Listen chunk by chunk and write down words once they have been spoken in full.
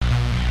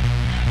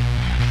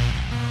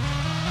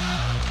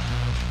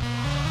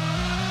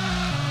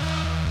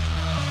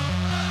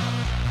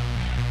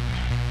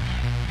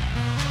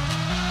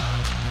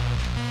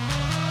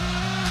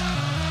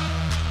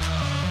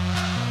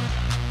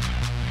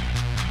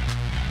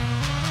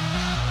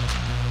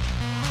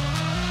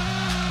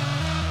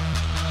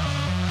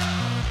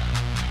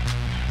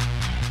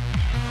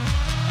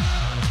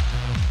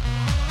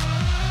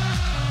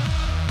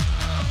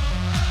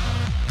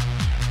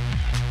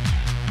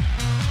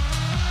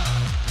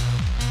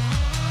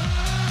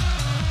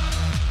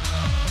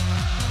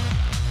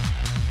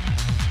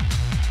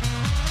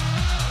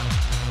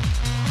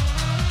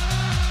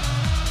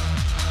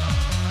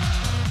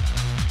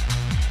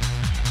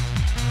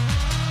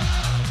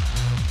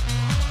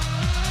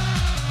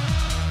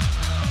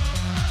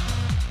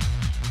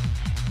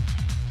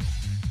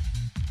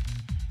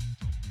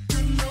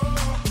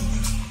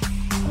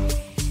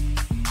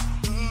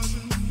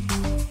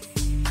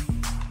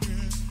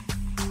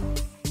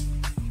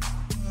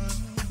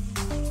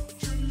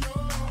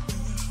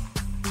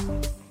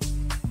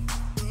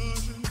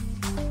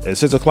At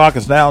 6 o'clock,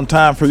 it's now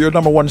time for your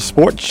number one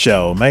sports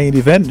show. Main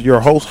event, your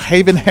host,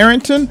 Haven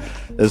Harrington,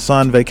 is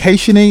on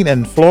vacationing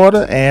in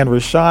Florida, and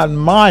Raashaan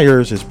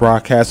Myers is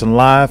broadcasting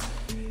live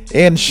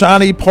in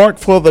Shawnee Park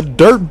for the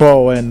Dirt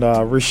Bowl. And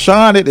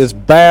Raashaan, it is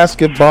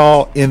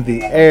basketball in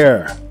the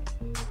air.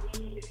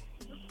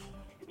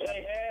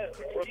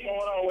 What's going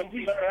on with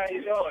you, sir? How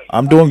you doing?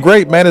 I'm doing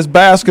great, man. It's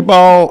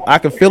basketball. I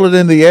can feel it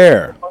in the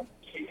air.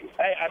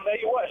 Hey, I tell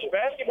you what,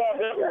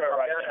 basketball's everywhere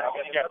right now.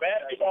 You got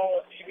basketball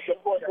on TV,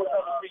 of course. We're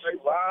coming to you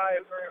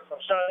live from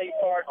Shawnee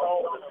Park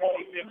home for the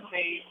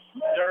 2015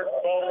 Dirt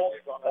Bowl,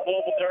 the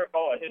Louisville Dirt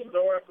Bowl, a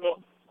historical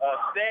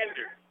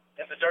standard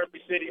in the Derby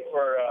City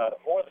for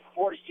more than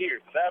 40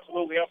 years. It's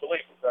absolutely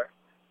unbelievable, sir.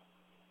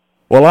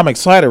 Well, I'm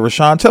excited,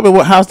 Raashaan. Tell me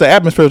how's the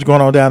atmosphere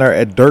going on down there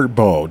at Dirt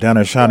Bowl, down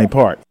in Shawnee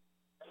Park?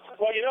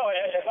 Well, you know,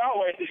 as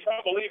always, it's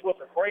unbelievable.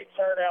 It's a great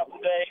turnout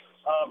today.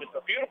 It's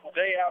a beautiful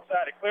day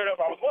outside. It cleared up.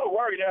 I was a little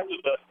worried after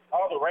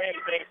all the rain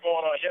things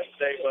going on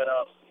yesterday, but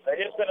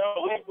it's been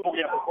unbelievable.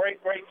 We have a great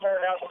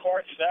turnout. The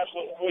park is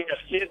absolutely cool. We got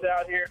the kids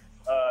out here,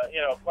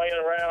 playing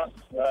around,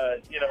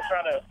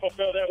 trying to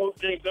fulfill their hoop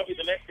dreams. They'll be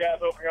the next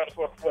guys over here on the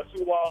court for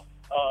too long.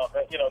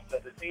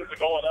 The teams are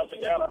going up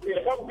and down. I've seen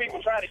a couple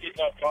people trying to get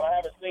dunked on. I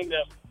haven't seen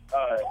them.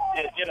 I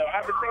haven't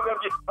seen them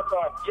get dunked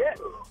on yet,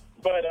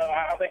 but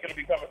I think it'll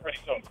be coming pretty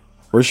soon.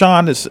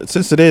 Raashaan,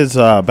 since it is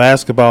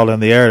basketball in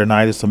the air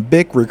tonight, there's some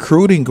big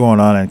recruiting going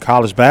on in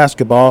college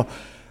basketball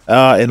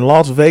in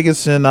Las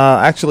Vegas and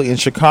actually in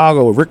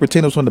Chicago. Rick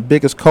Pitino is one of the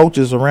biggest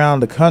coaches around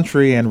the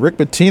country, and Rick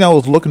Pitino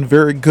is looking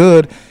very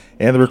good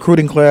in the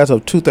recruiting class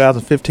of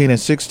 2015 and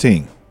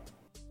 16.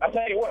 I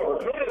tell you what,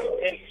 recruiting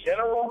in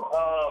general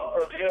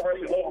for the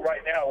University of Louisville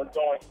right now is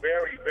going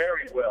very,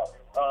 very well.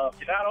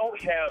 You not only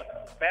have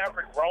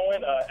Maverick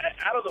Rowan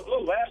out of the blue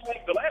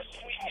the last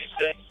 2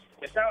 weeks,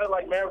 it sounded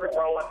like Maverick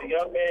Rowan, the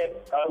young man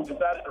who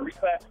decided to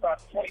reclassify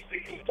from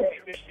 2016 to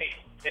 2015.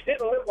 It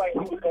didn't look like he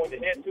was going to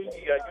head to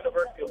the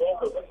University of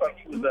Louisville. It looked like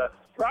he was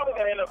probably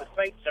going to end up at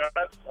St.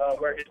 John's,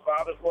 where his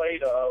father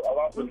played,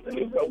 along with the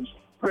new coach,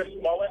 Chris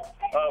Mullen.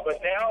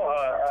 But now,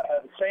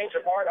 a change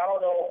of heart. I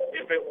don't know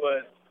if it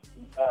was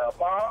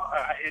Mom.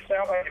 It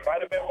sounds like it might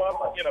have been Mom.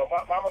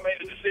 Mama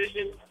made a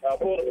decision,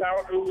 pulled the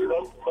power group,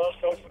 loves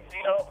Coach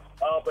Pitino.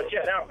 But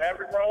yeah, now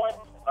Maverick Rowan,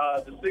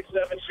 the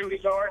 6'7" shooting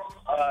guard,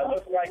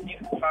 looks like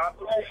he's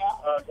possibly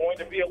going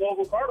to be a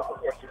Louisville Cardinal for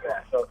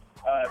quarterback. So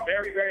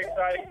very, very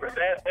exciting for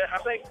that. I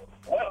think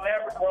what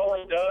Maverick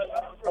Rowan does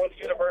for the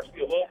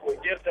University of Louisville,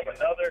 it gives them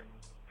another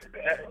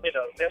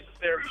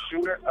necessary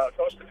shooter.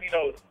 Coach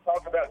Pitino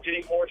talked about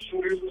getting more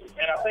shooters,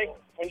 and I think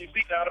when you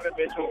see Donovan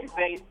Mitchell, you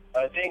see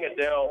Ding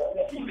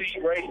Adele, you see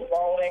Ray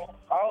Spalding,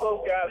 all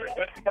those guys are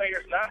good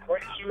players, not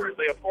great shooters.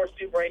 They, of course,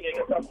 did bring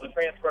in a couple of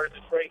transfers to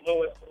Trey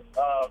Lewis,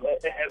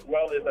 as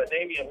well as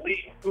Damian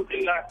Lee, who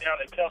can knock down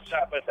a jump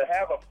shot. But to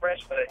have a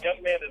freshman, a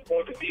young man that's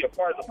going to be a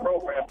part of the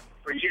program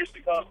for years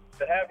to come,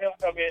 to have him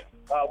come in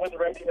with the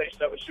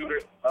reputation of a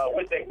shooter,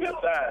 with a good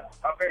side,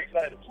 I'm very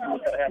excited to see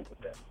what's going to happen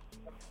with that.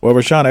 Well,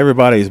 Raashaan,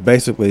 everybody is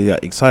basically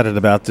excited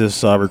about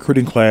this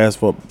recruiting class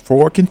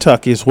for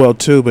Kentucky as well,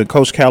 too. But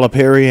Coach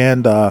Calipari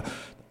and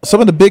some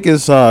of the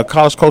biggest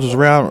college coaches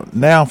around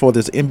now for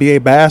this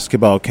NBA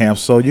basketball camp.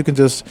 So you can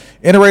just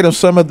iterate on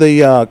some of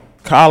the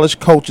college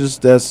coaches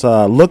that's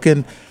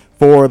looking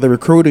for the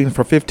recruiting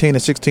for 15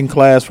 and 16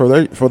 class for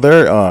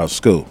their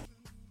school.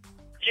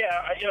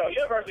 Yeah,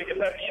 University of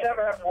Kentucky, you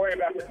never have to worry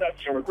about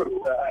Kentucky and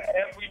recruits.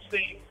 As we've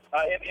seen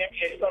in the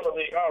NBA Summer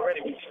League already,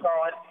 we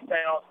saw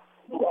Town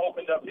who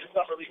opened up his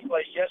summer league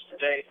play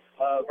yesterday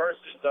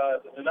versus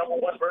the number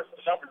one versus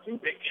the number two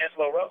pick,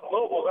 D'Angelo Russell.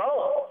 Louisville's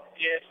own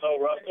D'Angelo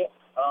Russell.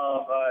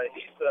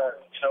 He's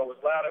was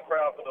loud and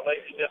proud for the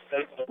Lakers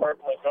yesterday for the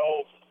purple and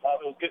gold.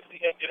 It was good to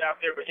see him get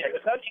out there. But yeah,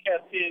 Kentucky has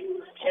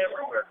kids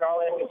everywhere.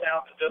 Karl-Anthony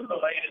Towns is just the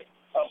latest.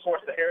 Of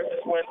course, the Harrison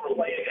twins were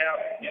playing out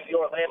in the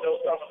Orlando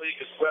Summer League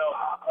as well.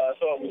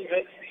 So it was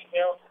good to see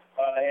him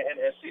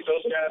and see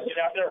those guys get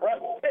out there and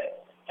run.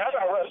 How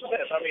about Russ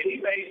Smith? I mean, he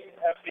may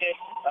have been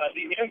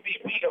the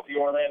MVP of the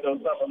Orlando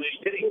Summer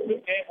League, hitting 2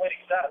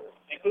 game-winning shots,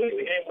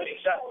 including the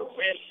game-winning shot to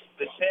win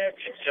the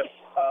championship,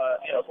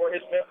 for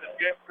his Memphis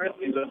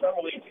Grizzlies, the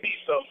Summer League team.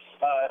 So,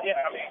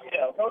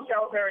 Coach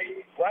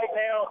Calipari, right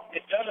now,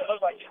 it doesn't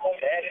look like he's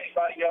going to add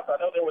anybody else. I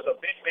know there was a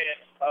big man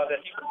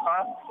that he was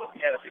possibly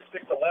looking at, a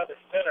 6'11"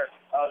 center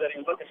that he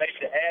was looking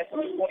maybe to add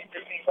to the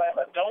 2015 class.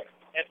 I don't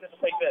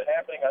anticipate that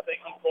happening. I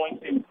think he's going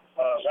to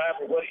ride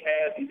with what he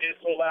has. He did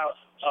pull out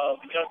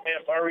the young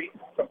man Murray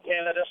from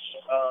Canada.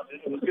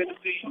 It was good to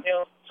see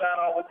him sign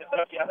on with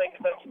Kentucky. I think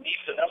Kentucky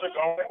needs another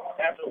guard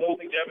after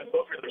losing Devin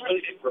Booker to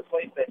really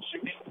replace that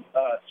shooting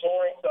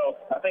scoring. So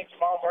I think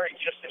Jamal Murray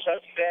just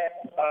Kentucky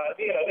that.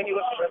 Then you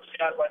look at the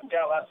guys like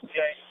Cal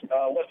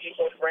what he's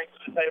going to bring to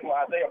the table.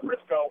 Isaiah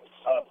Briscoe,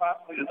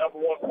 possibly the number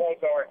one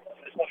point guard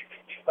in the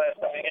 2015 class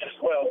coming in as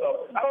well.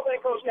 So I don't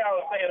think Coach Cal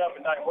is staying up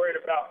and not worried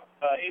about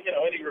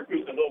any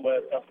recruits in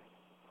Louisville.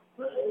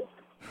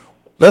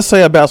 Let's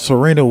say about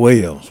Serena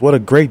Williams. What a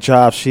great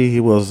job she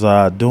was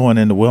doing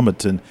in the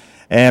Wimbledon.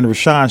 And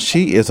Raashaan,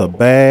 she is a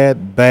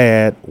bad,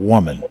 bad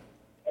woman.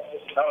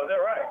 Oh,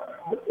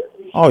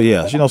 Oh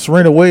yes,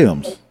 Serena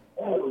Williams.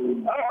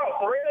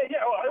 Serena,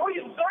 yeah, well,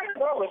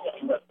 Serena's always, I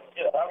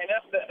mean,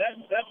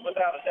 that's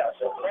without a doubt.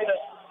 So Serena,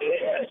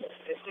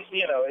 it's just,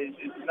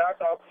 it's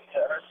knocked off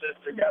her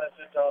sister, got her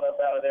sister on up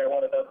out of there,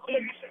 won another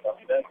championship. I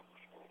mean, that's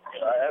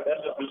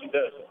just what she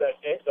does. It's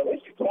that game. So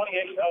she's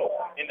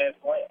 28-0 in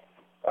that plan.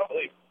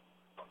 Unbelievable.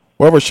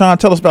 Well, Raashaan,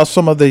 tell us about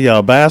some of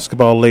the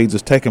basketball leagues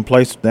that's taking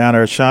place down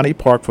there at Shawnee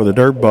Park for the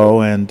Dirt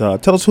Bowl, and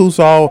tell us who's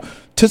all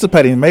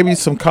participating. Maybe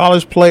some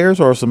college players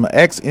or some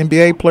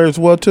ex-NBA players as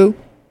well, too.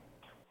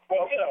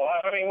 Well,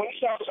 I mean, when you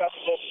talk about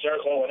the local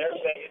Dirt Bowl and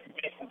everything it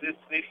means to this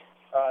city,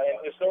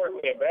 and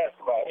historically in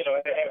basketball,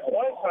 at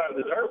one time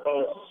the Dirt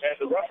Bowl and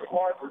the Russell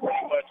Park were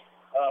pretty much,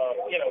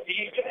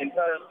 even in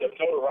terms of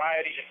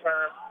notoriety, in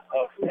terms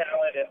of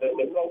talent, and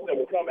the folks that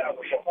would come out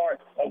and be a part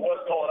of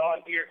what's going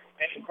on here.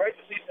 And it's great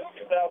to see since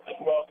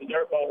 2012 the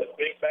Dirt Bowl has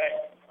been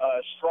back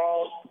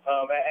strong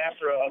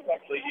after a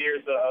couple of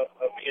years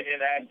of being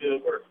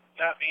inactive or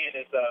not being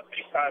as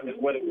big time as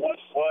what it once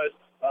was.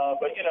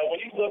 But, when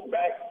you look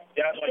back,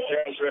 guys like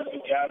Darren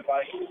Driscoll, guys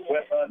like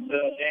Wes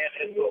Unseld, Dan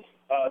Israel,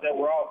 that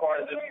were all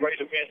part of this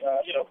great event,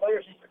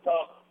 players used to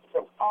come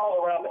from all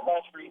around the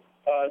country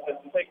to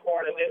take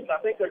part in this. And I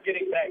think they're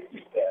getting back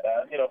to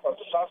that. From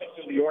talking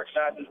to the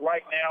organizers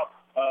right now,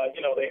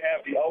 they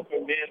have the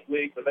open men's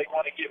league, but they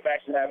want to get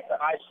back to having the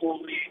high school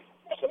league,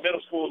 the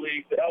middle school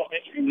league, the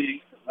elementary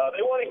league.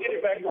 They want to get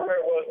it back to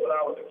where it was when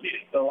I was a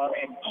kid. So, I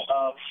mean,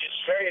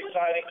 it's very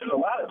exciting. There's a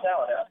lot of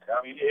talent out there.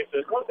 I mean, if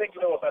there's one thing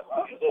you know about the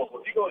city of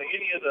Louisville, if you go to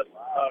any of the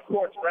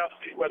courts around the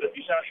city, whether it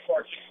be Shawnee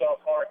Park,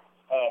 Chickasaw Park,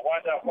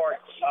 Wyandotte Park,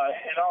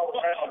 and all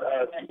around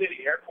the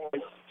city,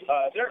 airports,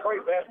 there are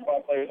great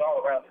basketball players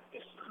all around the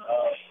city.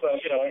 So,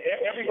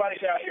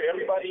 everybody's out here.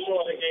 Everybody's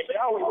doing their game. They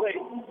always say,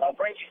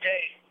 bring your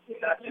game,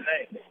 not your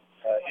name.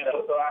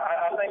 So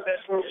I think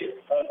that's really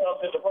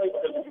something to play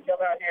because if you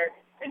come out here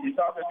and you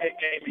talk a big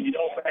game and you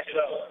don't back it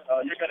up,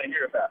 you're going to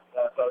hear about it.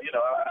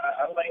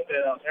 I think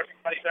that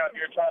everybody's out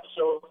here trying to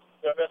show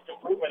their best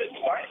improvement in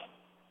life.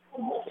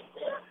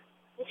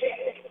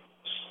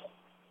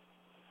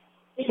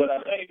 But I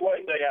tell you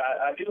what,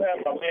 I do have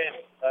my man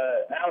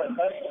Alan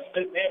Hudson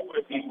sitting in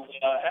with me.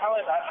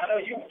 Alan, I know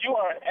you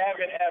are an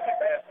avid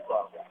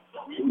basketball guy.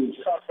 You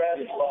talk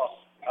basketball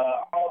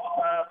all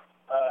the time.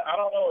 I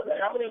don't know,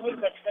 how many weeks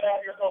have you been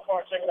out here so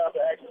far checking out the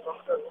action from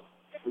the circle?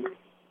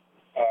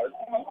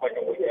 It's like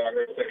a week out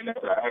here checking out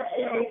the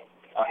action.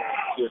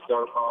 Just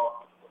dirt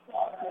ball.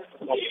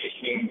 Most of the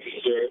teams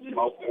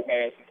most of the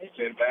passes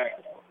been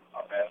back.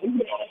 We've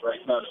been on a great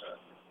touchdown.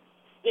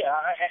 Yeah,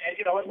 and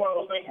it's one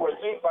of those things where it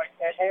seems like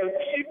as the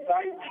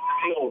excitement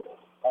builds,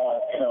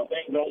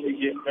 things only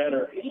get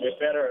better and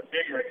better and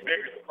bigger and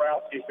bigger. The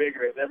crowds get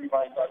bigger as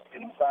everybody starts to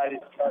get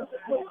excited and starts to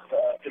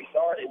get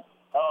started.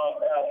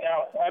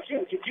 Now, have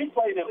you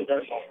played in the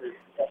Dirt Bowl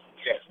previously?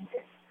 Yes.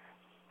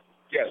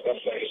 Yes, I've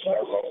played in the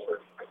Dirt Bowl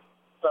previously.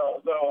 So,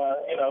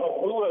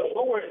 who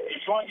were,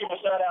 if you want to give a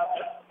shout out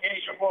to any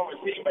of your former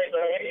teammates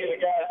or any of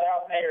the guys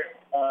out there,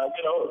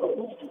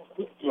 who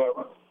you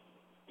are?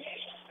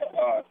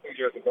 2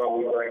 years ago,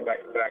 we ran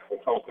back to back with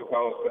Coast to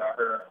Coast out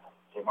here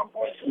with my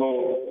boy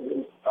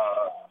Smooth.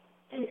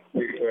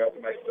 We were able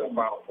to make the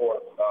Final Four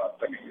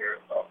second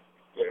year, so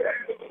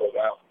yeah, it's a little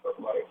out, but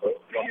we'll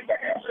get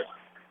back out there.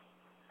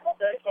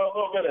 Okay, so a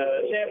little bit of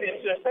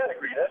championship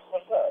pedigree. That's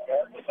what's up,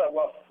 guys. What's up?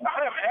 Well,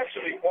 I am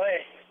actually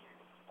playing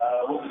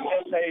with the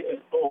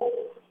Temptations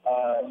Bull.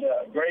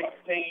 Great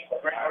team,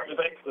 great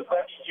organization. The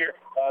second year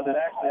that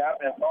actually I've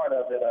been part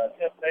of it.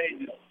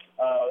 Temptations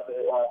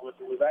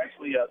was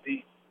actually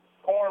the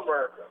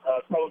former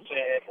coach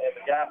and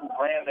the guy who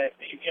ran that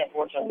team. He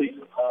unfortunately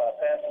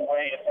passed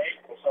away in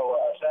April. So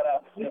shout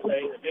out to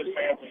Temptations and his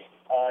family.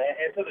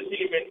 And to the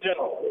team in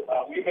general.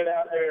 We've been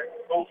out there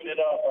opening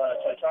it up,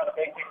 trying to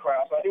make big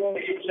crowds. So I do want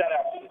to give a shout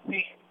out to the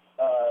team,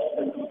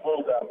 the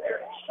Bulls out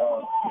there.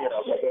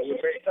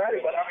 We're very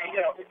excited. But I mean,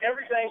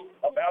 everything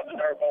about the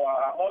Dirt Bowl,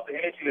 I love the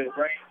energy that it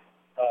brings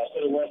to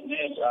the West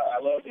End.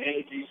 I love the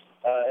energy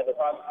and the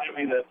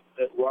positivity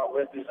that's brought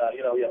with it.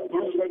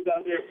 Groups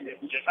out there, if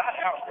you're not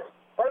out here,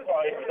 first of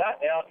all, if you're not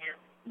down here,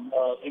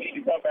 you need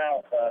to come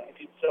out.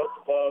 You need to show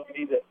some love.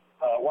 You need to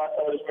watch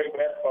some of this great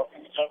basketball.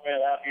 People jumping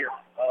out here,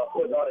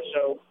 putting on a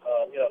show.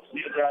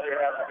 Students are out there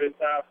having a good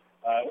time.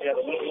 We have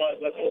the little ones,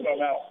 let them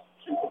come out,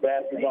 shoot some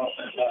basketball.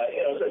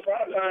 So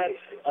try to find,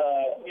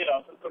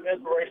 some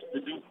inspiration to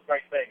do some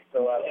great things.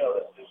 So,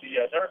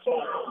 the Dirt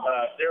Bowl,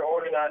 they're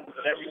organizers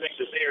and everything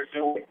that they are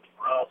doing.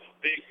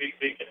 Big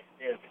in the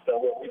community.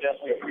 So we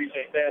definitely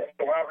appreciate that.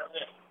 So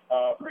Robertson,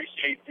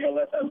 appreciate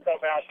letting us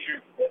come out here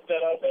and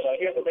set up. And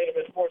here's the Main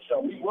Event Sports Show.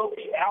 We will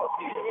be out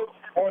here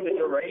for the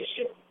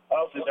duration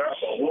of the Dirt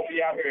Bowl. We'll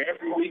be out here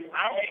every week.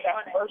 I may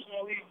not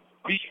personally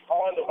be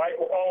on the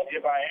microphone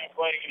if I am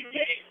playing a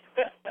game.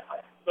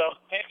 So,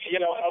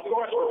 of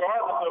course,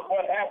 regardless of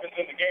what happens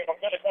in the game,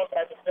 I'm going to come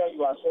back and tell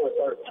you I scored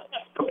 30.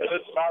 Because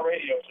this is my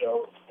radio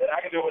show, and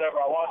I can do whatever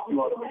I want to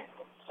on the radio.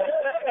 So,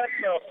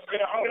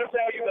 I'm going to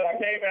tell you that I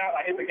came out,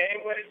 I hit the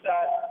game-winning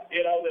shot.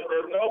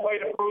 There's no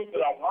way to prove that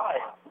I'm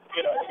lying.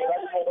 Because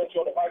I just won't let you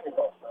on the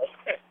microphone.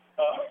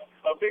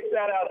 big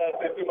shout out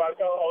to my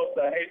co-host,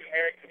 Hayden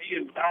Harrington.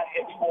 He is not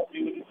in. He won't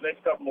be with us the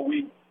next couple of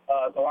weeks.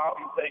 So I'll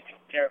be taking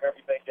care of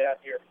everything down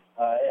here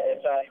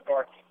at Shawnee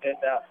Park. He's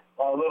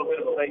on a little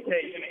bit of a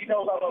vacation. He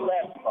knows I love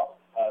basketball.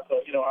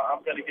 So,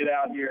 I'm going to get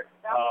out here,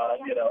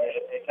 and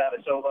kind of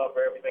show love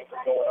for everything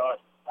that's going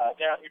on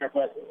down here.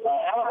 But,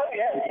 Alan,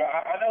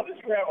 I know that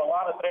you have a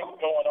lot of things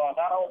going on.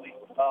 Not only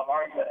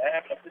are you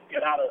having to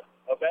get out of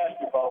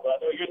basketball, but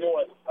I know you're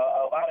doing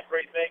a lot of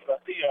great things. I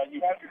see you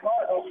have your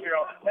card over here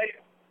on the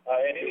table.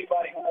 And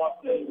anybody who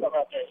wants to come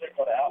out there and check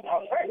it out.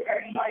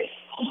 Very nice.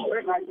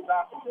 Very nice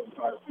stop. What do you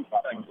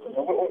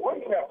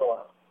have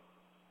going on?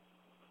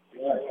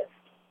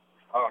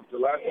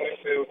 July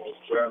 22nd,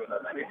 we're having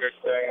a sneaker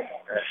exchange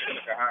at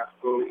Seneca High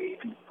School.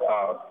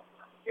 My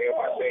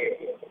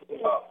team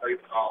plays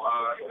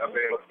online. I've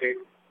been able to pick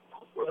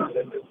with the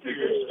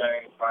sneaker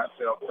exchange, buy,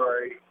 sell,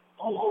 trade.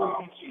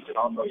 You can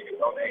also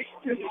donate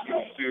to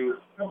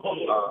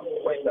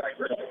Wayside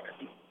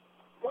Christian.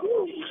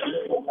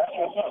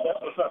 That's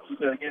what's up.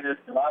 Again,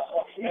 it's July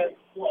 25th.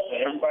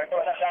 Everybody know.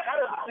 Now, how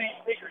does the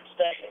sneaker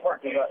exchange work?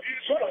 You're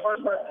the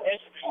first person to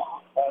introduce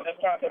this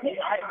concept. I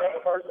ain't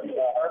never heard of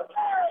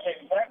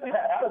exactly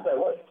how does that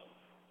work?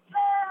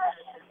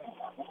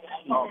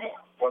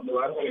 Well,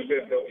 July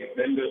 25th, there'll be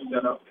vendors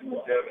set up in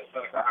the gym at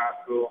Seneca High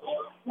School,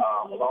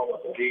 along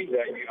with the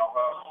DJ, he'll be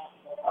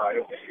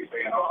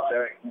playing all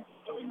day.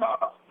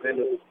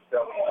 Vendors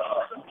selling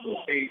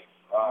seats,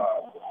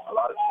 a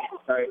lot of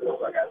sneaker tables.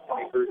 I got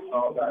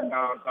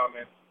sneakersongs.com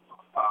coming.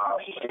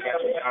 We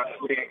got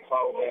the big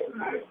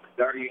clothing,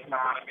 dirty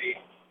economy,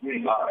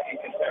 something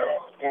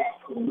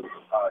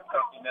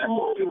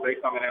necklaces, they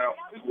coming out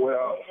as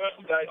well.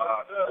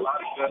 A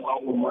lot of good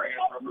local brands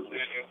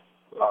represented.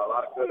 A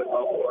lot of good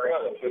local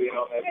brands put in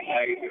on that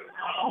page.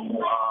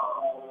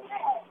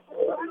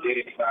 Did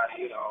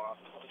anybody, a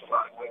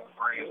lot of good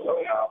brands. So,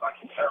 like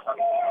everybody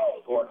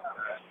support a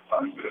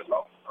lot of good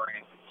local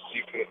brands.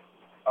 You could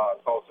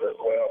culture as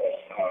well.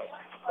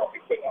 I'll be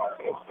putting on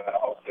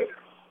this.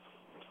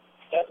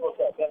 That's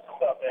what's up.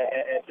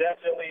 And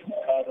definitely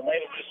the main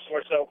event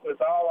sports show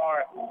puts all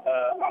our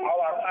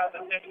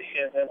positivity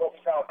and what we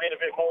call main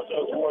event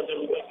mojo towards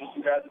everything that you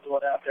guys are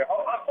doing out there.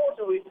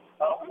 Unfortunately,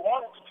 we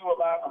wanted to do a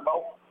live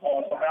remote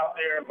from out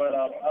there, but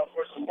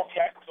unfortunately, we're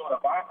actually doing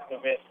a boxing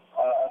event.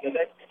 The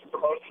next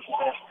promotion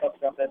event coming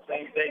up that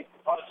same day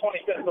on the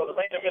 25th. So the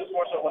main event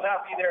sports show will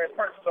not be there in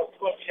person, so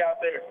we'll be out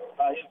there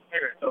in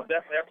spirit. So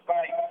definitely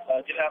everybody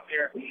get out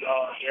there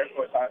Air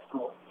Force High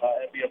School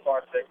and be a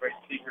part of that great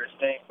sneaker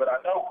exchange. But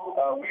I know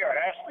we are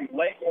actually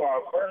late for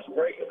our first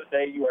break of the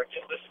day. You are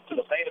just listening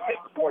to the main event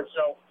sports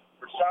show.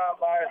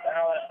 Raashaan Myers,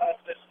 Alan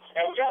Hudson,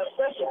 and we got a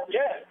special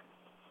guest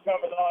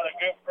coming on, a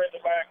good friend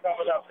of mine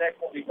coming up next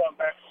when we come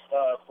back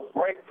for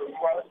break. You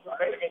are listening to the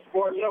main event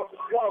sports show.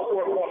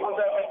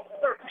 104.7,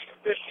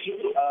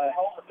 1350,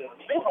 home of the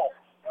new home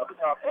of the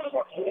top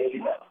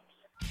 81.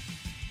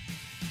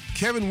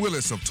 Kevin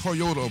Willis of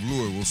Toyota of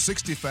Louisville,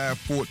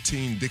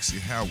 6514 Dixie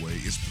Highway,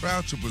 is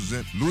proud to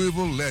present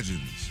Louisville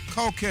Legends.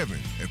 Call Kevin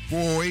at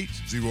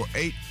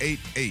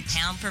 408-0888.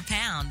 Pound for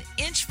pound,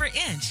 inch for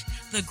inch,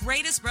 the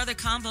greatest brother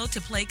combo to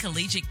play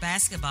collegiate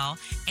basketball,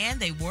 and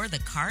they wore the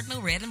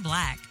cardinal red and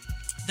black.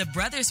 The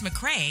brothers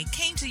McCray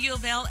came to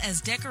UofL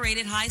as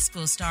decorated high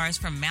school stars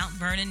from Mount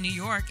Vernon, New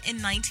York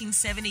in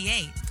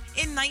 1978.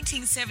 In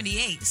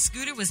 1978,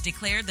 Scooter was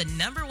declared the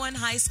 #1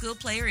 high school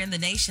player in the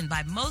nation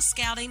by most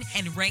scouting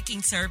and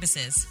ranking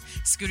services.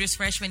 Scooter's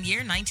freshman year,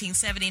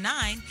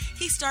 1979,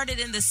 he started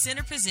in the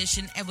center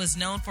position and was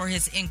known for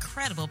his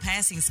incredible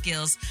passing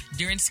skills.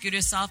 During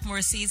Scooter's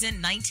sophomore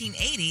season,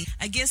 1980,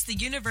 against the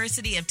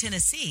University of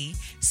Tennessee,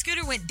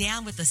 Scooter went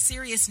down with a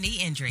serious knee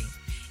injury.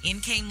 In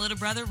came little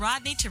brother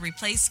Rodney to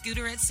replace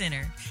Scooter at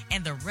center,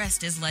 and the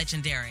rest is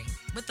legendary.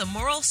 With the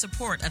moral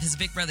support of his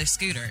big brother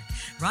Scooter,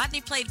 Rodney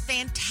played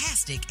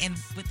fantastic and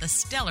with a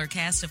stellar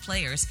cast of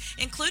players,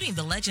 including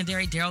the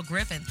legendary Darrell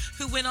Griffin,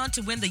 who went on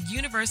to win the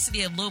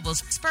University of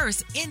Louisville's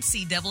first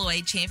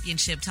NCAA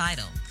championship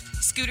title.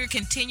 Scooter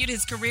continued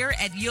his career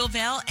at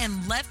UofL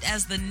and left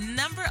as the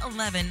number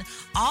 11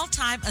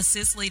 all-time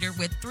assist leader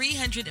with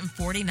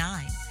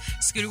 349.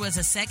 Scooter was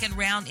a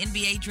second-round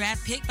NBA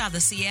draft pick by the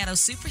Seattle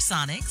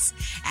Supersonics.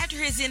 After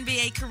his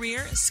NBA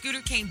career,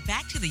 Scooter came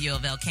back to the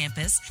UofL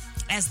campus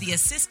as the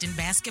assistant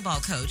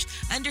basketball coach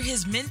under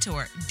his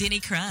mentor,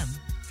 Denny Crum.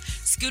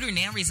 Scooter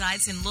now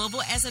resides in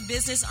Louisville as a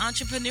business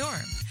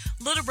entrepreneur.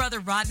 Little brother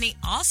Rodney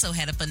also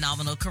had a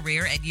phenomenal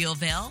career at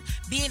UofL,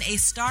 being a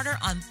starter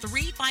on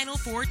 3 Final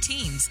Four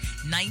teams,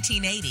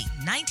 1980,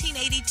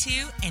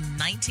 1982, and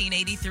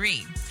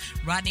 1983.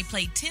 Rodney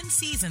played 10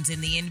 seasons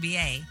in the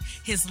NBA,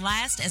 his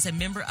last as a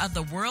member of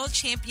the world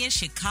champion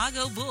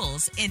Chicago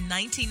Bulls in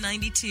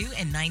 1992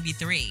 and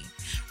 93.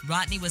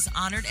 Rodney was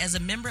honored as a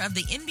member of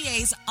the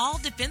NBA's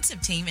all-defensive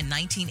team in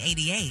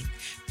 1988.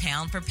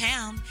 Pound for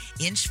pound,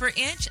 inch for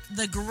inch,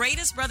 the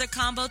greatest brother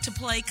combo to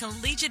play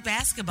collegiate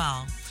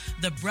basketball.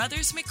 The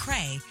Brothers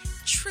McCray,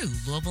 true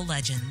Louisville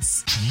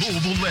legends.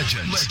 Louisville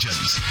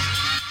legends.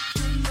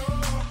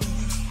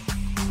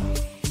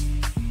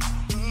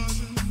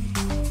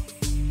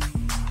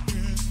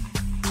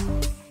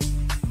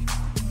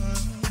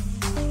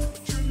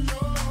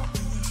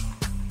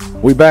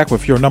 We back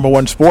with your number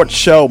one sports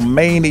show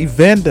main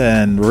event,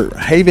 and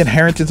Haven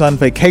Harrington's on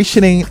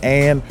vacationing,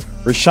 and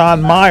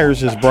Raashaan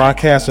Myers is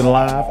broadcasting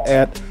live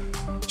at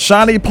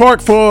Shawnee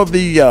Park for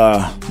the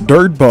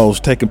Dirt Bowls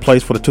taking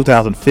place for the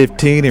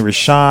 2015, and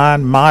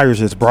Raashaan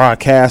Myers is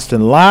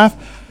broadcasting live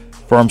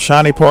from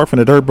Shawnee Park from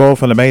the Dirt Bowl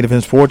from the main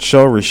event sports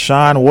show.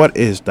 Raashaan, what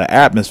is the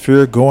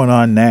atmosphere going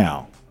on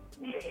now?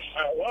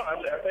 Well,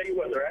 I'll tell you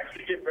what, they're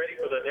actually getting ready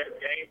for the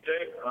next game,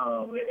 Jay.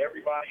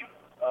 Everybody's,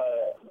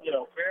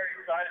 very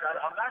excited.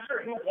 I'm not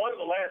sure who won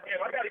the last game.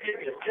 I got to give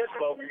you a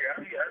schedule over here.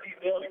 I need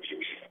Bill to give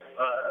me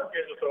a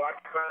schedule so I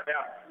can find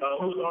out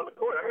who's on the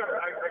court. I got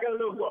to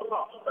know who I'm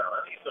talking about.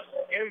 I need some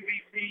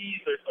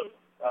MVPs or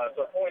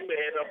some points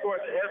ahead. And of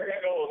course, as we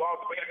go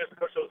along, the main event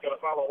sports show is going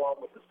to follow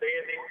along with the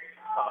standings,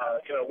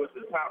 with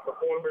the top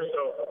performers.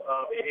 So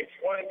if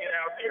you want to get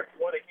out there, if you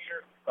want to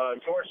hear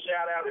your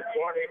shout out, if you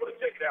aren't able to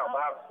check it out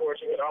live, of course,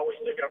 you can always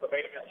check out the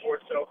main event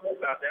sports show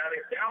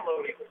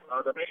downloading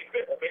the main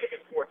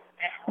event sports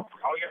app.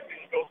 All you have to do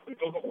is go to the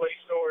Google Play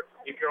Store.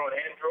 If you're on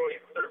Android,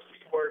 search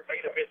the keyword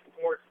main event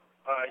sports.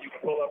 You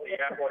can pull up the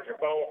app on your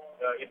phone.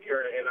 If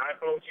you're an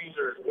iPhone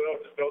user as well,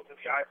 just go to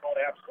the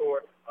iPhone App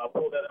Store,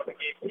 pull that up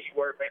again,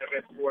 keyword main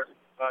event sports.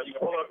 You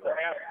can pull up the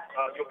app.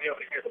 You'll be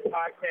able to hear the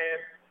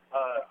podcast,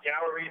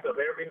 galleries of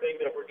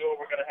everything that we're doing.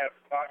 We're going to have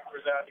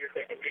photographers out here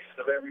taking pictures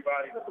of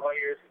everybody, the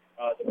players,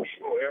 the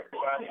people,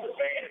 everybody, the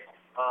fans.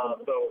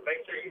 So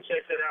make sure you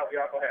check that out. We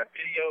also have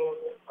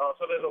videos.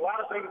 So there's a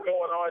lot of things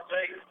going on,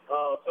 Jake.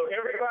 So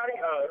everybody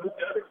who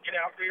doesn't get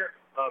out there,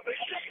 make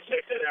sure you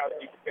check that out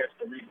and you can catch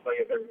the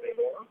replay of everything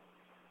going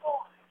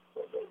on.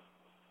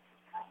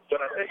 But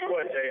I tell you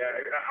what, Jay,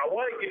 I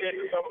want to get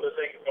into some of the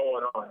things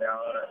going on now.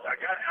 I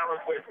got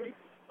Alan with me.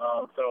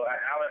 So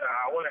Alan,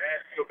 I want to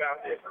ask you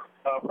about this.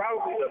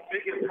 Probably the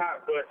biggest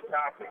hot button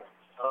topic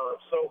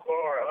so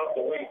far of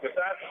the week,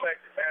 besides the fact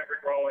that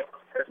Maverick Rowan,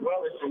 as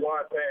well as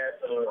Jawan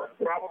Pass,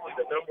 probably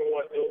the number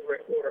one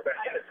dual-threat quarterback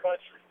in the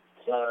country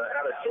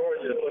out of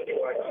Georgia, looking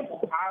like he's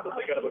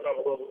possibly going to become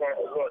a little part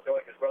as well,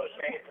 joining his brother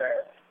Shane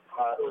Pass,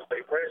 who was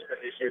a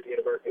freshman this year at the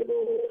University of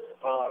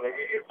Louisville.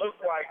 It looks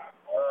like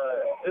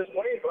this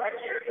Wayne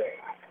Blackshear thing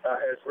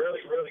has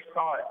really, really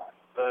caught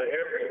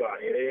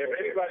everybody. If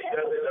anybody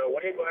doesn't know,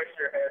 Wayne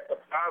Blackshear had some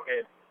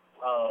comment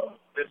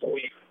this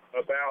week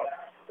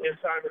about his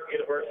time at the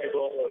University of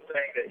Louisville,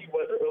 saying that he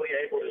wasn't really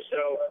able to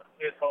show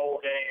his whole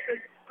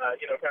game, and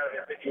kind of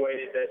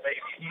insinuated that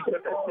maybe he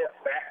took a step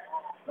back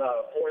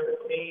for the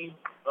team.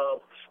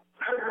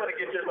 I just want to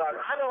get your thoughts.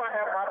 I know I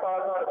have my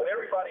thoughts on it, but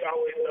everybody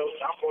always knows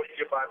I'm going to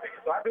give my opinion.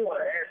 So I do want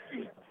to ask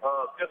you,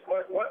 just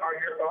what are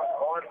your thoughts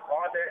on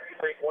that? You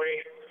think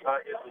Wayne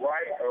is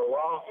right or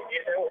wrong?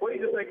 And what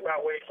do you think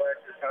about Wayne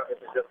Blackshear's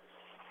comments?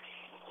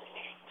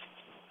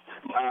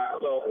 I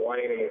love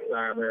Wayne and his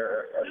time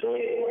here at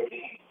Louisville,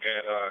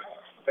 and I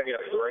think he had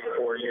a great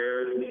 4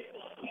 years.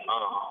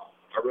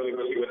 I really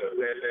wish he would have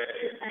said that.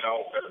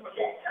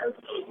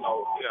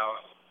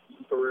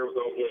 Career was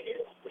over with.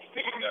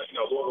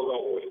 Louisville was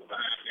over with,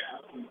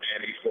 and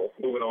he's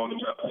moving on to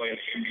try to play in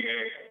the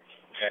NBA.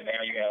 And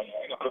now you have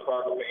other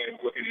parts of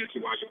fans looking at you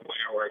while you're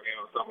playing right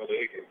now in some of the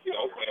leagues. And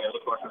it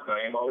looks like the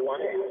same old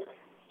Wayne.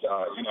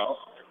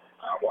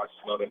 I watched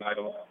another night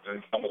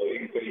in some of the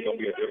leagues, said he's gonna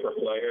be a different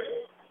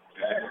player.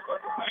 And it's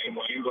like the same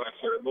Wayne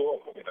Blackshear at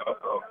Louisville,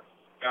 so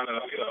kind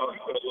of, he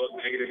put a little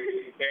negative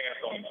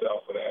stance on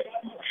himself for that.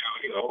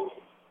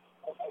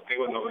 They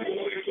wouldn't know what he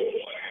was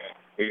doing.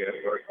 He had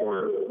a great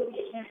career.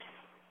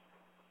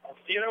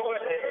 You know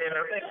what, and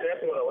I think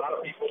that's what a lot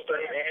of people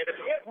say, and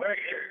it's very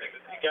interesting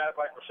to see guys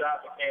like Raashaan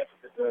at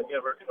the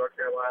University of North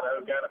Carolina,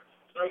 who kind of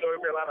threw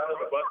North Carolina under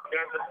the bus,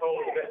 got this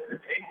whole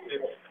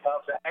investigation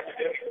of the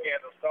academic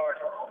scandal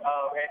started.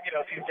 And,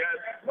 these guys,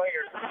 these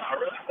players are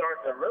really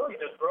starting to really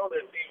just throw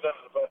their teams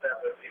under the bus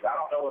after the season. I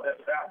don't know what that's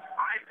about.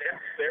 I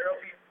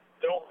necessarily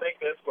don't think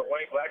that's what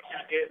Wayne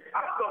Blackshear did.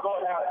 I'm just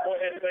going to go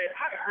ahead and say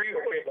I agree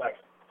with Wayne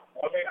Blackshear.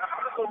 Okay,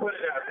 I'm just going to put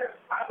it out there.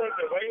 I think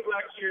that Wayne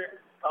Blackshear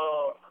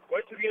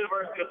went to the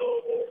University of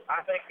Louisville.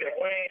 I think that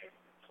Wayne,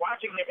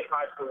 watching him in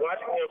high school,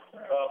 watching him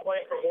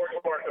playing for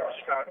Morgan Park of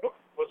Chicago,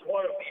 was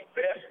one of the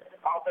best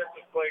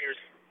offensive players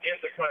in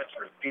the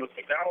country. He was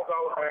McDonald's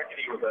All-American.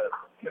 He was a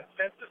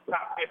consensus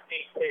top 15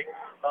 pick.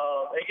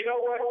 And you know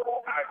what?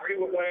 I agree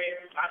with Wayne.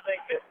 I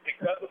think that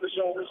because of the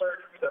shoulder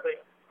surgeries, I think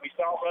we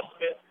saw Russ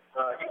Smith.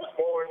 He was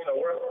born, the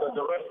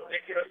Russ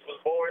Ridiculous was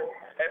born,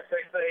 as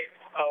they say,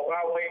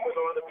 while Wayne was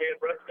on the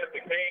bed. Russ Smith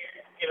became,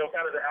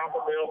 kind of the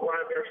alpha male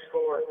primary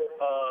scorer,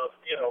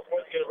 for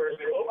the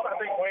University of Louisville. I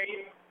think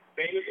Wayne,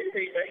 being his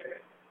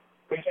teammate,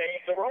 became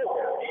the role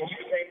model. He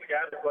became the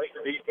guy that played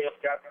the defense,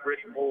 got the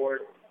gritty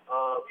board,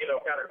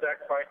 kind of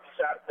sacrificed the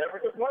shot, never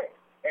to play.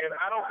 And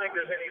I don't think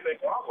there's anything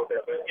wrong with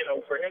that. But,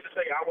 for him to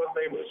say I wasn't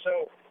able to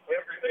show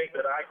everything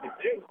that I could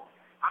do,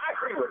 I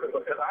agree with him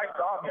because I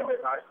saw him in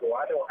high school.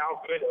 I know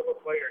how good of a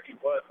player he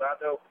was. I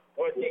know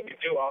what he could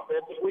do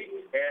offensively.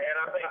 And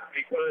I think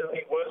because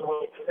he was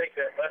willing to take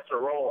that lesser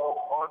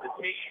role on the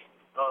team,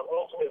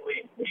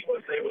 ultimately he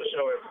was able to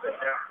show everything.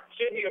 Now,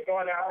 should he have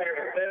gone out there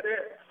and said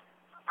that?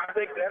 I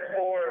think that's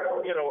more,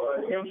 a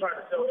him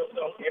trying to sell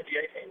himself to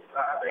NBA teams.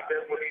 I think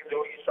that's what he's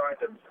doing. He's trying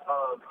to,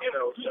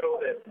 show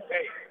that,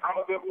 hey, I'm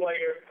a good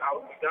player. I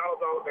was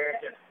McDonald's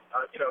All-American.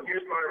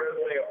 Here's my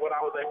resume of what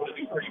I was able to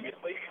do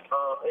previously.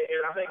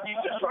 And I think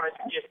he's just trying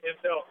to get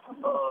himself,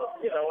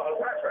 on a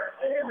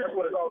contract. And that's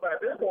what it's all about.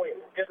 At this point,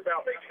 it's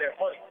about making that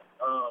money.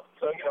 I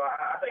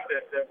think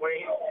that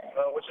Wayne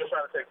was just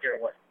trying to take care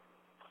of Wayne.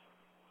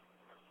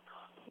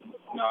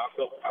 No, I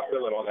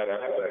feel it on that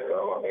aspect,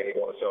 though. I mean, he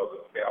wants to show the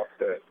scouts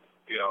that,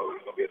 he's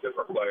going to be a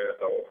different player.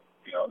 So,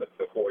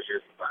 the 4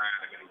 years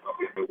behind him, and he's going to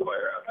be a new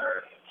player out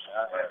there.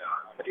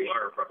 And he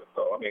learned from it.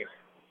 So, I mean,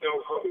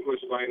 some people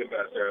explain it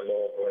best there a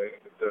little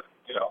bit. It's just,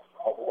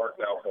 hope it works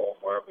out for him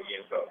wherever he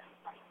ends up.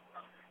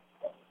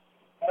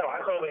 No, I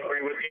totally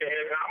agree with you.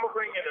 And I'm going to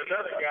bring in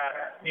another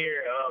guy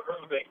here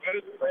who's a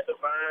good friend of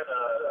mine,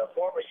 a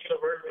former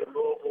University of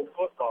Louisville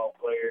football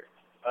player.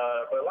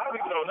 But a lot of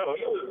people don't know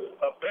he was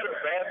a better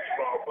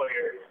basketball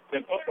player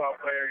than football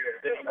player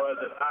than he was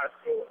in high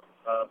school.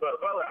 But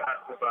Butler High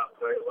School, by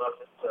the way, loves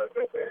his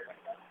good player.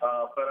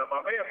 But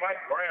my man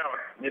Mike Brown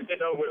is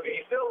sitting over with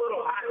me. He's still a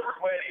little hot and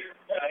sweaty.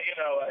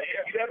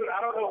 He doesn't. I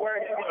don't know where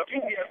he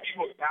has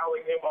people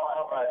toweling him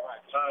off,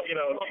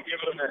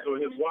 giving him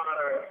his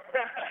water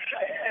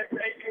and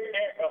taking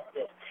care of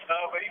him.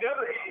 But he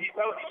doesn't. He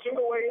shoot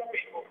away his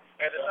people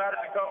and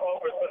decided to come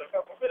over and spend a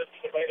couple minutes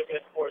to the main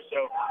event sports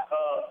show.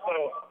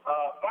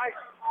 Mike,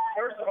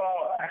 first of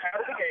all, how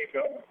did the game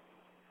go?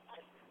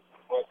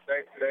 Well,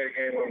 today the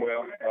game went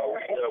well.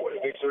 We ended up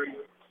with a victory.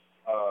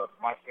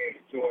 My team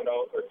is 2-0,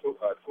 or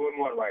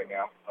 2-1 right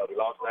now. We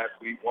lost last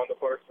week, won the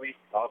first week,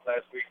 lost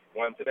last week,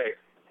 won today.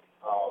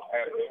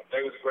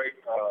 Today was a great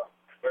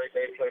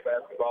day to play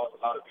basketball. A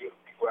lot of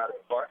beautiful people out of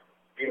the park.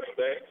 Beautiful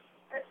day.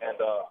 And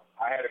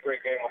I had a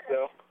great game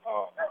myself.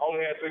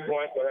 Only had 3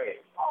 points, but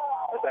hey,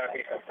 let's have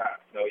me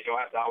sometimes. You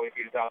don't have to always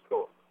be the top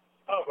scorer.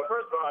 Oh, but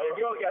first of all, if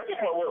you only got 2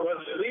 points,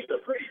 was it at least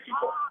a pretty 2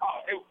 points?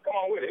 Come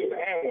on with it. It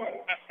was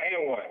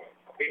and one.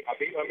 I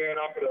beat my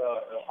man off of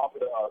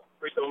the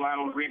free throw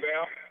line on the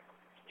rebound.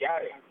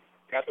 Got it.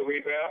 Got the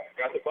rebound.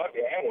 Got the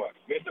bucket and one.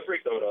 Missed the free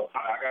throw though.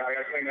 I got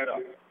to clean that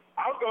up.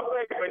 I was gonna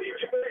say, but you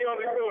said he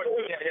only threw it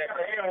too.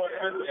 And one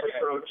missed the free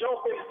throw. Joe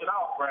finished it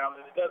off, Brown,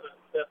 and it doesn't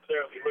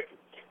necessarily look.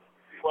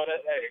 Well,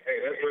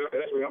 hey, that's real.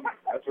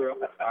 That's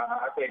real.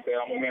 I think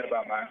that I'm a man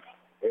about mine.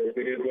 It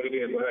is what it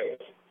is, but hey,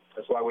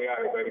 that's why we out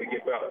here, baby, to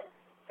get better.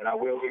 And I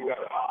will get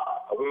better.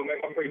 I will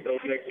make my free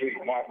throws next week.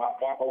 Mark my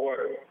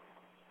word.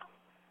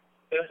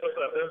 That's what's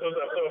up. So,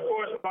 of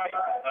course, Mike,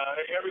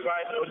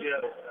 everybody knows you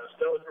had a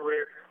stellar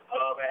career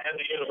at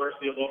the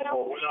University of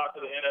Louisville. Went on to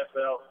the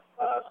NFL,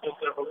 spent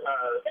several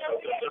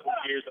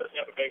years at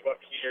Tampa Bay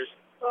Buccaneers.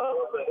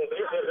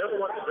 They're the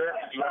ones that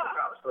drafted you out of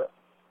college, correct?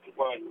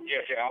 Well,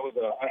 yeah. I was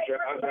an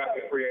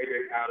undrafted free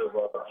agent out of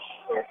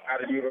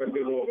the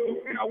University of Louisville.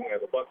 And I went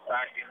as a Bucs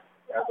signing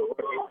as a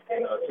rookie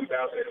in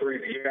 2003,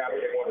 the year after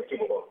they won the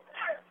Super Bowl.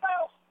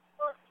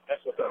 That's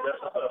what's up.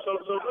 So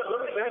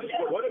let me ask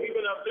you, what have you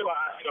been up to?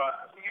 I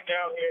see you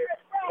down here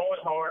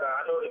going hard.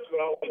 I know that you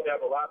always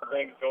have a lot of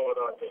things going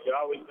on. You're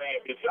always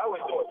saying, you're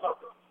always doing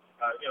something.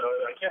 I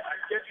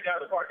catch you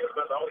down the park. That's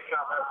the only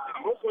time I've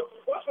seen you.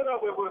 What's been up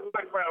with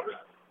Mike Brown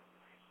recently?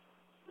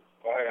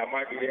 Well, hey, I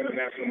might be the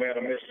international man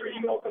of mystery,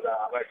 because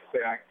I like to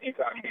say I'm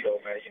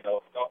incognito, man.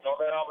 Don't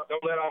let all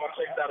my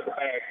tricks out of the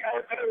bag.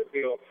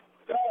 Until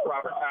the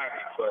proper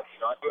timing. But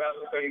I do have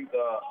some things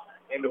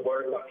in the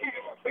works. I'm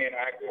being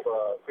active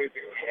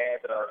physically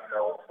and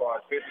as far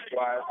as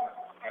business-wise.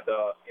 And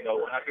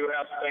when I do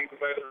have some things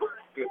available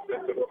to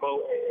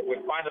promote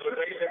with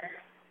finalization,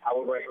 I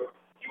will bring it.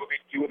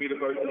 You will be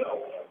the first to know.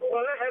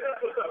 Well,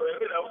 that's what's up.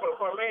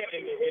 For a man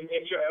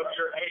in your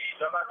age,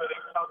 I'm not going to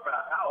talk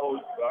about how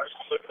old you are.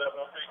 You look it up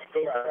on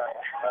Facebook.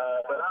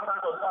 But I'm not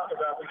going to talk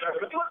about it.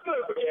 But you look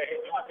good for your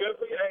age. You look good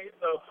for your age.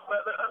 So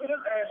let me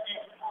just ask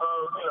you,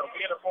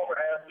 being a former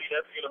athlete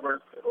at the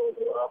University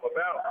of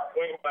about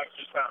Wayne Black's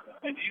comment.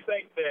 And do you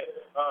think that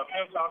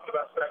him talking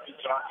about the fact that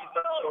he's not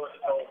showing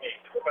his own game,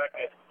 the fact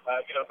that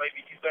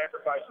maybe he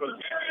sacrificed for his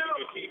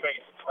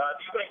teammates,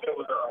 do you think that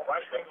was a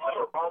right thing to say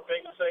or wrong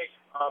thing to say?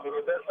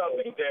 Is that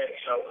something that,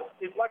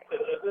 it's like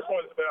this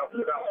one is about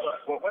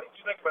well, what did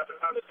you think about the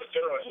comments in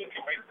general? It should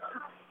be made.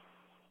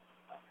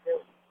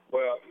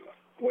 Well,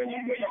 when you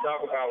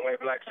talk about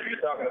Wayne Black, you're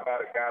talking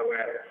about a guy who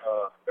had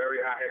very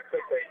high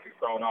expectations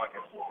thrown on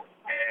him.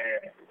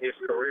 And his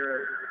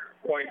career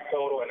point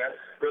total, and that's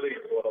really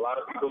what a lot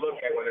of people look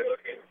at when they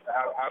look at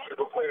how good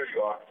of a player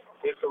you are.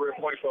 His career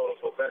point total,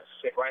 so that's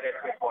right at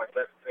 10 points.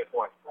 That's 10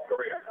 points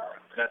career.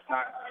 And that's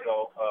not,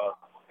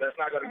 that's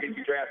not going to get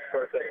you drafted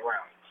first, second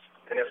round.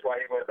 And that's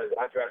why he went as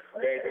undrafted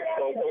free agent.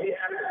 So he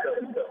has to sell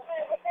himself.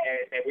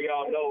 And we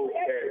all know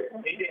that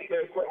he didn't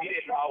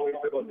always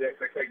live up to the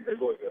expectations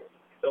of Louisville.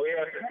 So he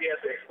has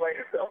to explain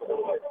himself a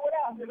little bit,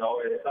 and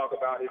talk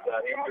about his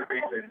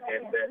injuries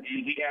and that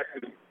he has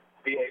to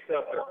be a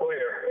selfless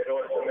player in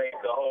order to make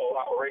the whole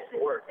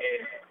operation work.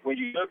 And when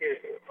you look at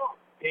him,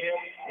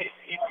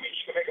 you can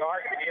make an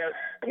argument. He has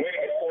winning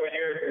in 4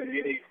 years in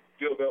any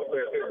UofL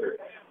player's history.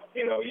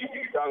 You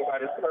can talk about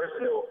his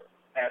personal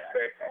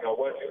aspect.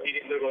 He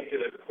didn't live up to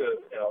the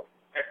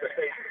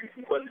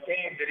expectations. But the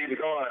teams that he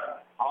was on,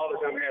 all of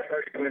them had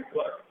 30 wins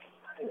plus.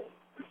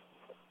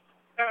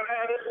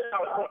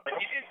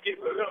 He did get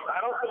the number.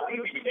 I don't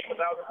believe he became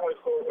 1,000 point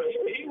scorer, but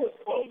he was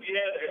close. He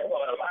had he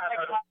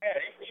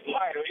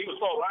was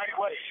close right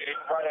away.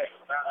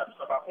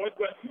 About points,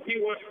 but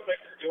he was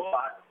expected to do a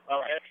lot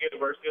at the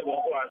University of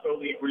Louisville. I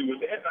totally agree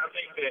with that. And I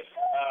think that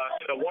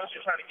once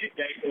you're trying to get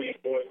games winning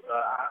boys,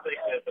 I think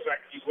that the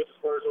fact that he's with the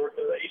Spurs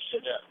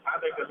organization,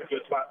 I think that's a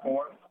good spot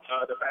for him.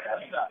 The fact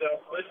that he's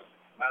selfless.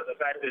 The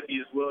fact that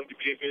he is willing to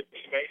be a good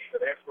teammate, he's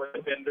an excellent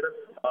defender.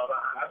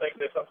 I think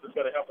that's something that's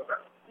going to help him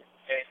out.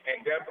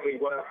 And definitely,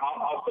 what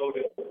also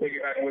to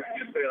piggyback on what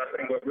you just said, I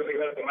think what really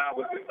helped him out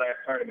was his last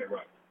tournament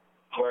run,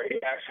 where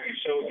he actually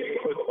showed you he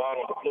put the ball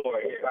on the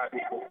floor and hit by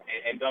people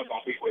and dunk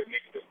on people with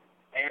Nixon.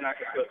 And I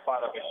can still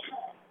spot up and shoot.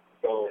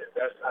 So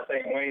that's, I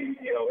think,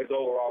 Wayne, his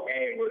overall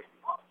game was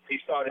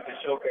he started to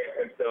showcase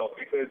himself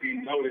because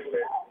he noticed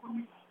that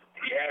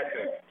he had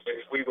to.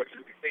 If we were to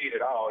succeed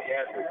at all, he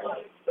had to.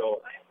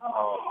 So, the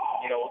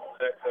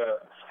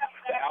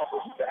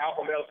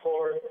alpha male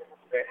scorer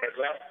had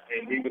left,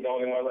 and he was the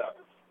only one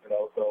left.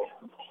 So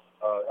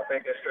I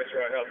think that stretch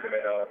run helped him,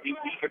 and he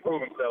can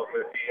prove himself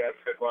if he has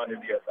a good run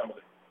in the summer.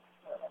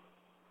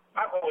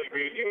 I totally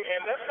agree with you,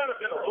 and that's kind of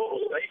been a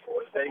little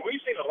staple. We've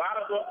seen a lot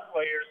of those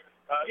players,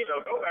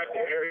 go back to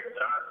Eric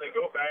Johnson,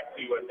 go back to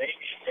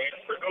Navy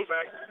Stanford, go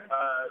back,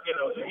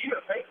 to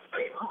even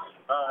Payton,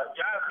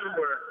 guys who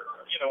were,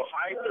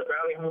 hyped or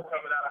ballyhoo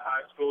coming out of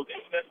high school,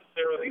 didn't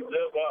necessarily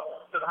live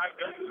up to the hype.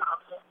 Justin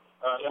Thompson,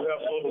 who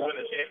helped Louisville win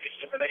the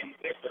championship in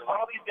 '86.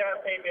 All these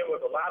guys came in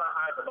with a lot of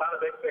hype, a lot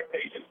of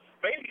expectations.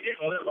 Maybe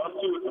didn't live up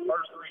to it the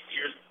first 3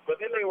 years, but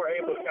then they were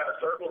able to kind of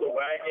circle the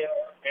wagon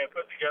and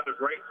put together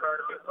great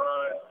tournament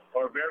runs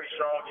or very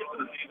strong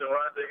into the season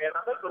runs. And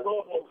I think the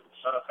Louisville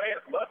fans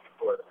loved it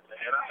for them.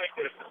 And I think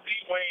that to see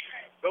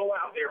Wayne go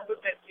out there,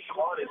 put that team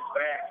on his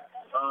back,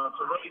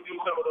 to really do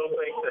some of those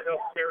things to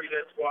help carry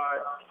that squad,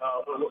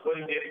 what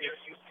he did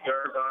against UC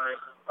Irvine,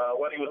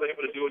 what he was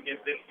able to do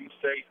against NC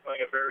State,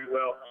 playing it very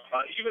well.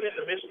 Even in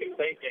the Michigan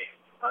State game,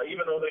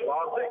 even though they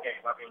lost that game.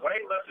 I mean,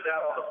 Wayne left it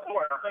out on the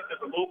floor, and I think that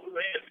the Louisville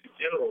fans in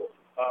general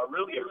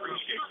really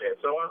appreciate that.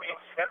 So, I mean,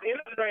 at the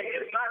end of the day,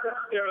 it's not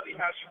necessarily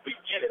how you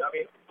begin it. I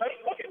mean,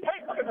 look at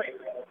Payton.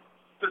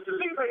 To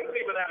see Payton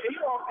even out, he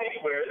walks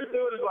anywhere. This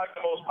dude is like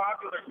the most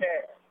popular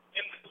cat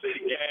in the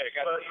city.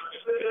 Everybody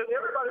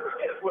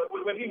forgets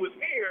when he was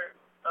here.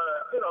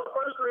 The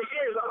first 3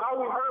 years, all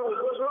we heard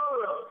was, "What's wrong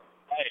with him?"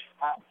 Hey,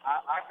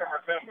 I can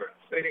remember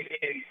sitting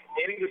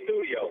in the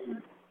studio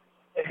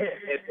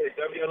at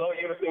WLO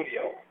Unit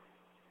Studio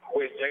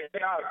with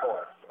Jason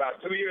Alcorn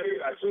about 2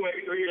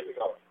 maybe 3 years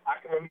ago.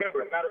 I can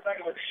remember. Matter of fact,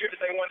 it was the year that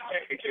they won the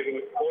championship. It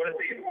was before the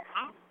season.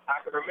 I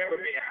can remember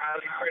being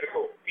highly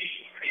critical of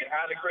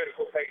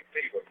Payton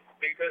Stevens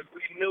because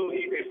we knew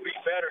he could be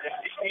better and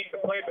he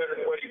could play better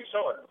than what he was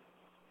showing.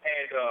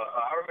 And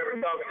I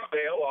remember talking to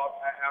Dale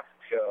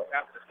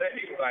after the set.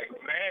 He was like,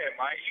 "Man,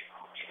 Mike,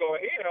 you going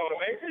in on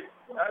him, ain't you?"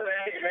 I said,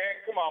 "Hey, man,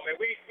 come on, man.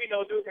 We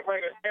know Duke can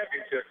bring us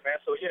championships, man.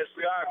 So, yes,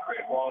 we are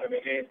critical on him.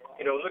 And then,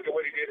 look at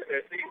what he did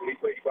that season. He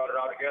brought it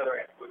all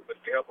together and with the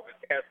help of his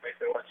castmates,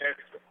 they won a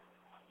championship."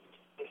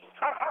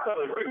 I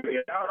totally agree with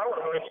you. I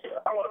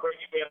want to bring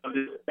you in on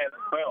this as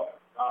well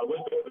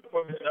with the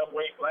performance of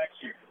Wayne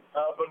last year.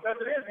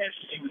 Because it is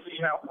interesting to see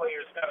how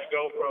players kind of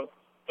go from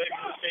maybe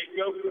the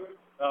scapegoat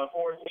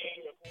for a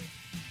team.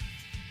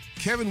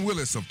 Kevin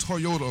Willis of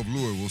Toyota of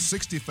Louisville,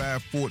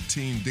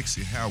 6514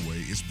 Dixie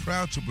Highway, is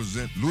proud to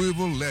present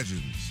Louisville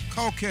Legends.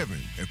 Call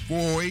Kevin at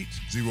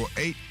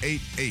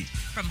 408-0888.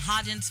 From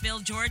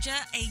Hodgensville,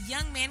 Georgia, a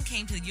young man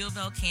came to the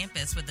UofL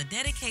campus with the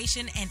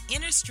dedication and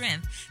inner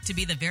strength to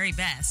be the very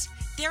best.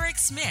 Derek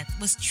Smith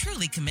was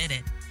truly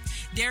committed.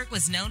 Derek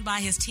was known by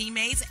his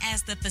teammates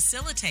as the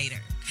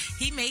facilitator.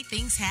 He made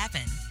things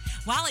happen.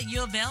 While at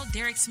UofL,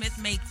 Derek Smith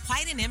made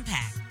quite an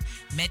impact.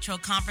 Metro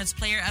Conference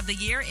Player of the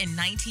Year in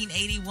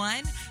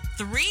 1981,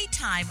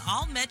 three-time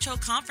All-Metro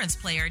Conference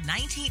Player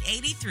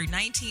 1980 through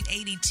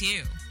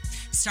 1982.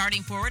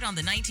 Starting forward on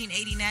the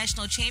 1980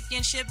 National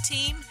Championship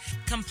team,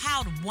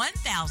 compiled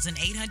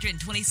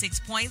 1,826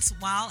 points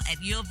while at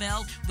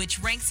UofL, which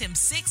ranks him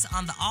 6th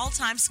on the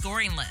all-time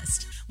scoring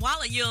list.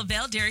 While at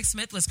UofL, Derek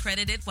Smith was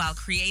credited while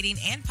creating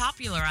and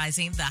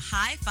popularizing the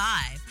high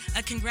five,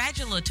 a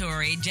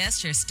congratulatory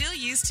gesture still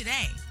used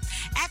today.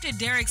 After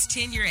Derek's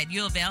tenure at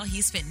UofL,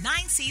 he spent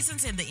 9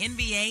 seasons in the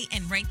NBA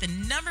and ranked the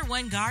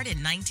 #1 guard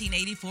in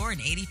 1984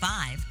 and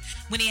 85.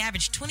 When he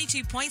averaged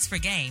 22 points per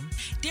game,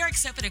 Derek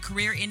suffered a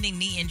career-ending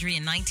knee injury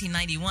in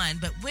 1991,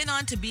 but went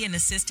on to be an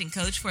assistant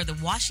coach for the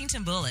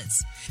Washington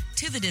Bullets.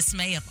 To the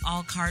dismay of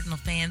all Cardinal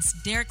fans,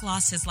 Derek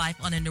lost his life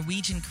on a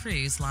Norwegian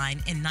cruise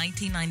line in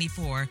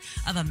 1994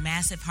 of a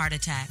massive heart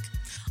attack.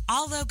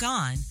 Although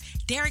gone,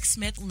 Derek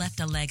Smith left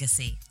a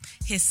legacy.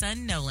 His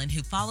son Nolan,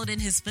 who followed in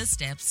his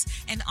footsteps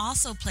and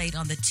also played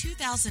on the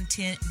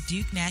 2010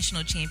 Duke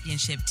National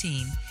Championship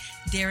team.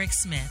 Derek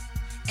Smith,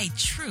 a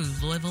true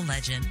Louisville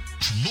legend.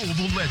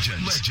 Louisville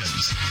Legends.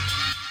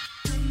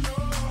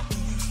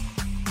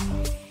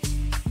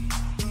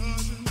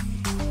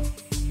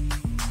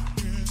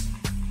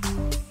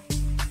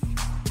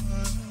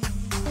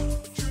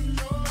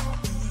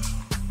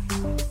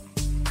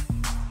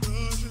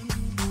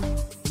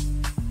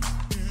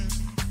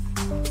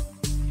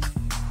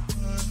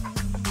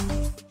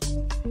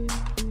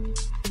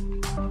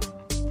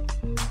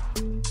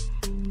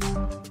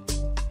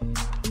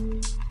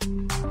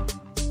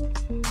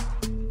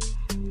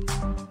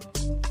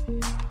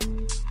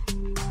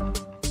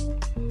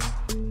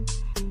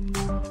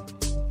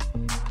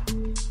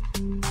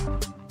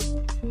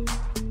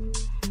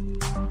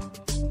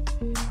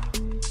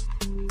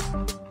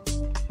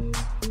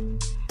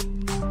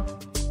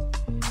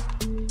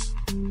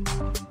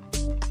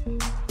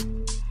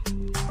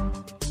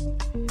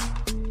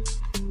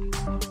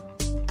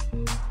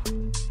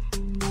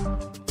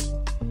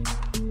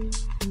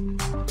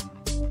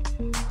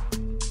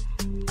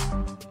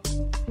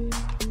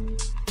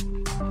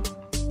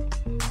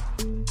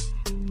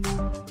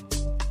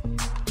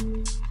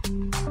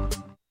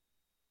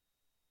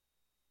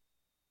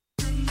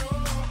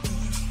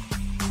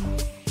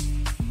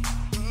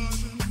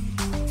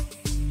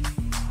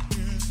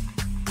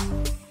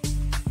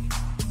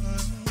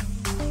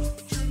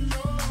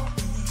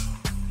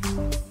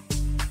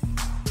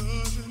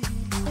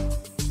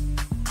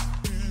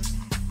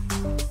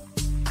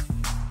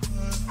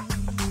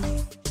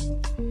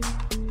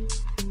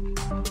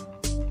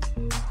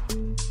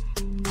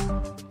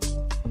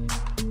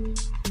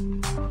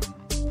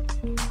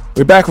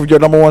 We're back with your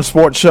number one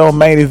sports show,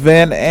 Main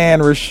Event, and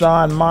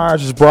Raashaan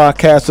Myers is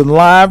broadcasting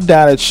live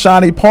down at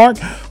Shawnee Park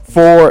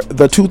for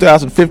the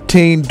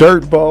 2015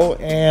 Dirt Bowl.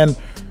 And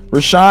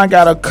Raashaan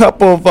got a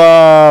couple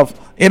of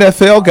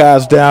NFL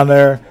guys down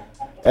there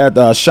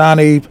at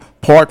Shawnee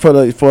Park for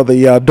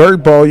the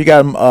Dirt Bowl. You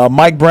got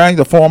Mike Brown,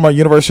 the former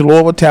University of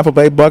Louisville, Tampa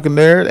Bay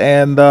Buccaneer,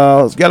 and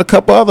got a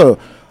couple other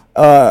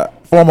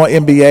former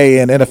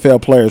NBA and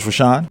NFL players,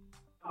 Raashaan.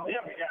 We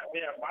have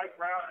Mike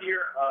Brown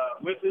here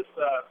with this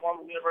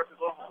former University of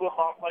Louisville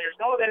football player.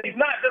 Know that he's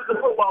not just a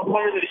football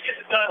player, that he gets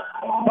it done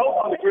both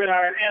on the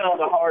gridiron and on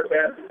the hard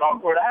basketball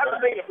court. I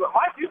haven't seen it, but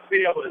Mike used to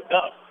be able to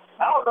dunk.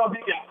 I don't know if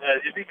he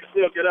can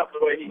still get up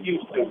the way he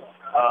used to.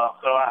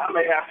 So I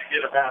may have to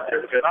get him out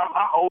there because I'm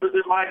older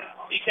than Mike.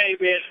 He came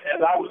in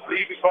as I was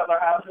leaving Butler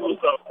High School,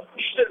 so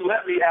he shouldn't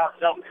let me out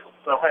jump him.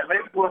 So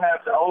maybe we'll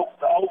have the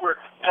over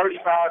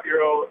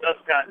 35-year-old dunk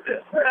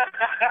contest. But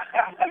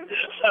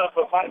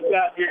Mike's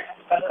out here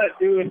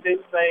doing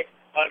this thing.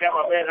 I got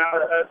my man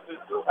Alan Hudson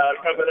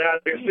coming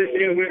out there sitting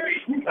in with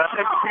me.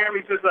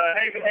 Apparently since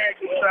Haven Harris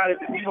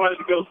decided that he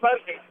wanted to go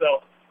hunting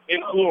himself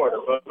in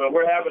Florida. But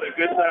we're having a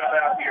good time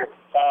out here,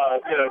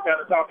 kind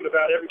of talking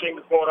about everything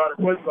that's going on.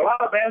 There's a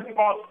lot of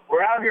basketball.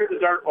 We're out here at the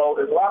Dirt Bowl.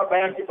 There's a lot of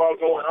basketball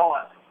going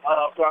on.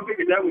 So I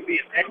figured that would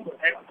be an excellent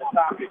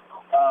topic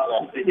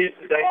to hit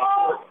today.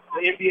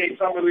 The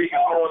NBA Summer League is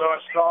going on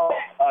strong.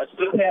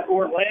 Just had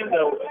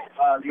Orlando.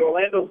 The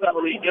Orlando Summer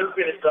League just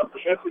finished up.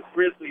 The Memphis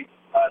Grizzlies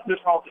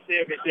took home the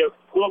championship.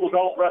 Louisville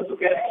Gold Russell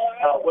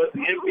was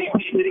the MVP,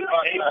 hitting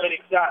an game-winning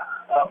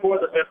shot for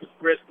the Memphis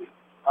Grizzlies.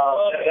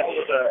 That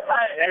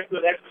was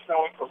an excellent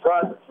showing for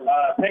Russ.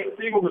 Peyton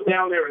Siegel was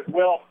down there as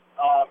well.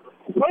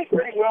 Played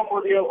pretty well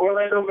for the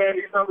Orlando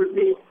Magic Summer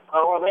team.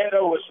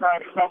 Orlando was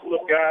trying a couple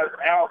of guys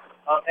out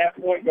at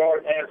point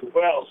guard as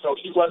well, so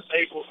he wasn't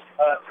able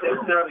to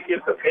necessarily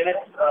get the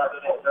minutes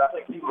that I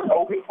think he was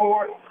hoping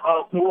for.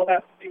 So we'll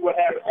have to see what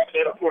happens. And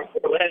then, of course,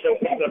 Orlando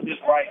picked up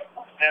his right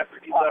after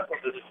he left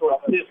from the Detroit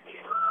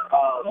Pistons.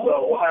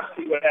 So we'll have to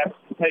see what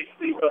happens to Peyton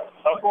Siegel.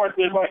 Of course,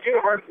 there's like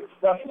university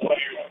stuff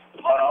players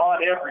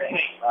on every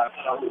team.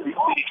 We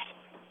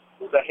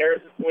see the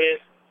Harrison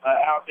twins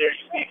out there.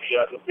 You see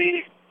the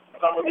Phoenix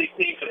Summer League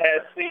team that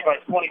has seems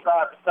like 25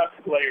 Kentucky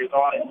players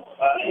on it,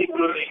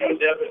 including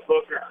Devin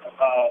Booker,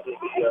 the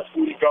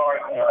shooting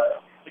guard,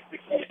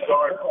 6'6" shooting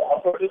guard.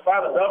 Of course, this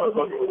Devin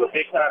Booker was a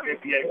big-time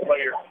NBA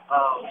player.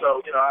 So,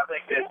 I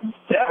think that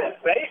Devin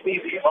may be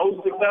the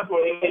most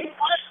successful in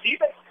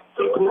even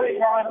including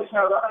Ryan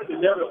because I think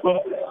that Devin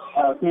Booker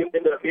could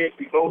end up being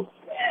the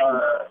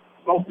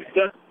most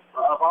successful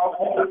of all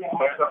Kentucky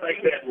players. I think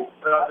that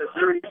the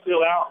jury's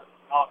still out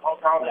on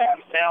how that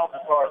sounds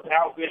as far as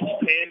how good he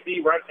can be.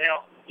 Right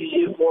now,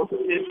 he is more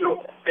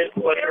potential than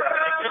player. I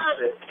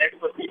think that's an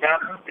excellent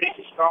rebound. Big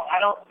and strong.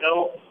 I don't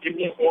know if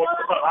he's more.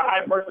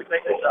 I personally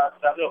think that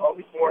Daniel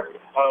Holyford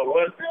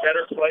was the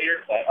better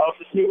player of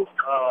the two.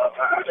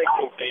 I think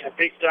he'll be a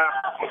big job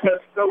because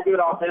he's so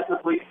good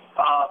offensively.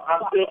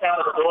 I'm still kind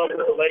of annoyed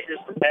with the Lakers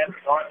for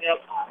passing on him.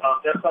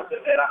 That's something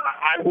that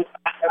I would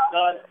not have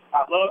done.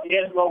 I love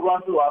D'Angelo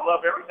Russell. I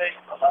love everything.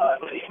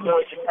 But even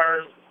though it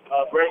turns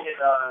bringing,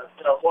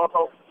 one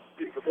hope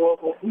to the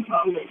Louisville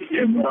from the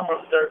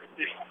Derby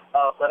City.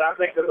 But I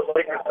think that the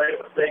Lakers made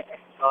a mistake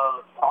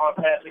on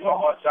passing on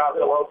one shot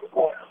at the local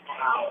point.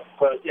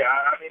 But, yeah,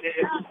 I mean,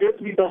 it's good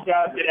to see those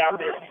guys get out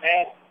there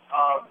and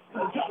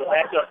the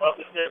matchup of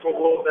the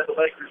Timberwolves and the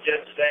Lakers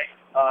yesterday.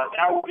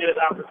 Now we'll get an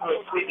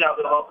opportunity to see down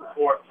the local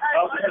court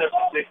of the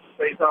 76ers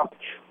face off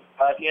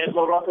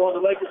D'Angelo Russell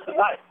and the Lakers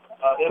tonight.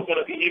 There's going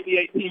to be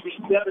NBA TV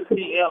 7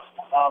 p.m.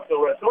 So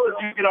as soon as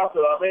you get off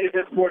the main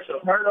event sports show,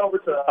 turn it over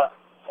to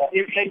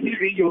NBA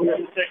TV. You'll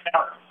get to check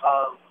out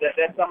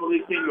that Summer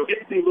League team. You'll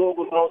get to see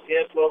Louisville Gold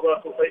against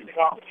Russell facing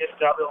off against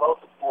the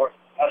local sport.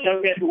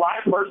 Young man who I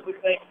personally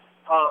think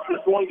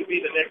is going to be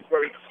the next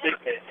very big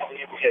man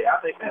in the NBA. I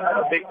think that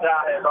a big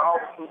guy has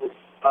all the tools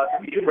to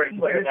be a great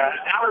player. Now,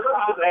 Alan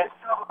Hudson,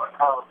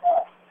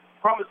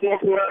 from the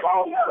standpoint of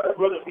all the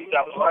brother beats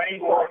I was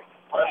trained for,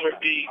 whether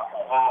it be,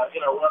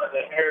 one of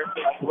the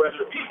Harrisons, whether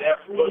it be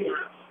Devin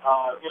Booker,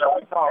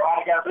 we saw a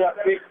lot of guys,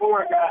 that big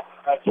four guy,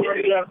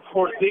 carried up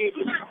for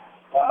Davis,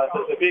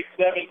 the big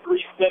 7'3"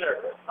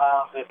 center,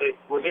 that they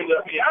would end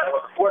up being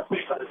a fourth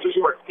pick of the New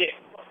York Knicks.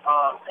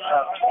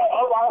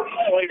 Of all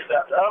these players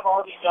out there, of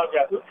all these young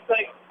guys, who do you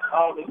think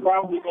is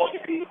probably going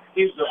to be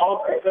either the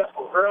most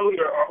successful early,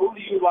 or who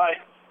do you like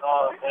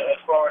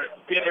as far as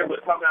being able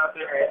to come out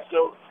there and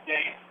show the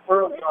game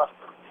early on?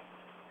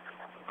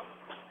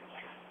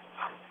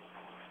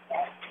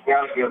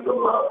 Gotta give the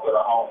love to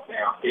the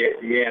hometown kids.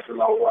 The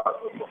Angelo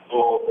Russell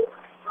before.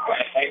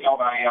 Ain't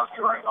nobody else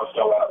can bring no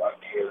show out like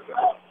he is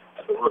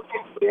at the rookie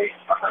league.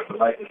 I think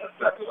the Lakers have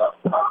set it up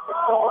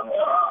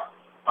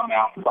come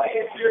out and play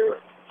this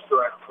year.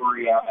 Stress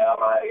free out in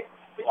LA.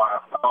 Juan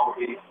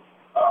Kobe,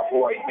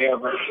 Roy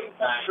Evers,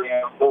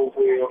 Blue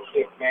Wheel,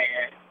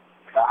 6-man.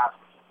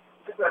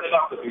 They set it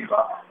up to be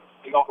fun.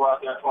 He's gonna go out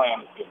there and play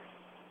on the field.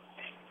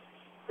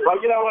 Well,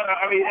 you know what?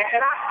 I mean,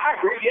 and I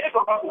agree.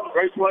 D'Angelo Russell's a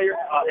great player,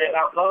 and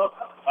I love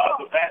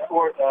the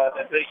backcourt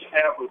that they should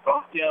have with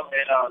both him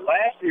and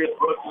last year's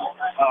rookie,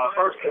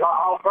 first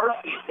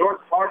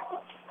George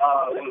Parsons,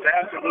 was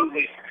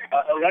absolutely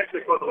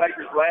electric for the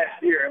Lakers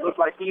last year. It looks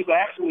like he's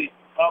actually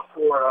up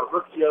for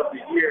Rookie of the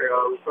Year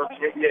for the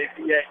NBA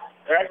PA.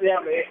 They're actually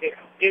having the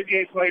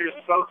NBA Players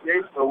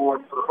Association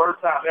Award for the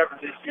first time ever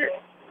this year.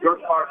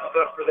 George Parsons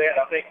up for that.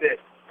 I think that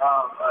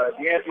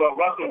D'Angelo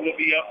Russell will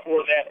be up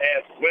for that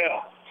as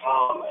well.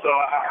 So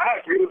I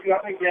agree with you. I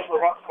think D'Angelo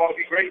Russell will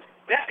be great.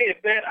 That being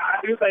said, I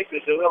do think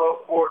that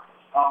Jaleel Okafor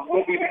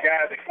will be the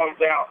guy that comes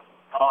out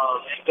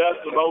and does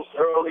the most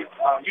early.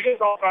 You just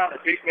don't find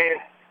a big man,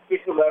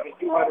 6'11",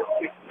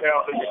 260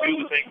 pounds, that you do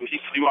the things that he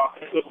can do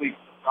offensively.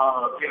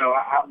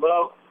 I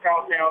love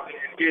Carl Towns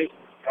and his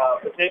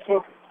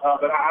potential,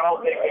 but I don't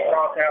think that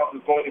Carl Towns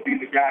is going to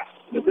be the guy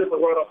that sets the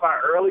world on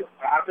fire early.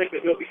 I think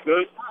that he'll be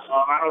good.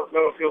 I don't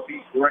know if he'll be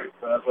great,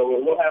 so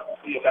we'll have to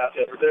see about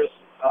that. But there's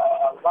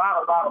a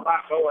lot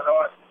going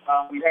on.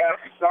 We have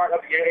the start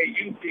of the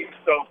AAU season,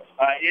 so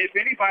if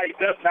anybody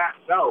does not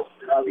know,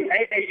 the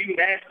AAU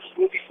Nationals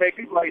will be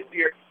taking place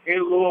here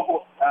in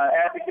Louisville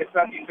at the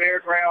Kentucky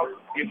Fairgrounds.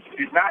 If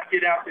you did not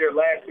get out there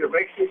last year,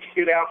 make sure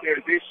you get out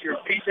there this year.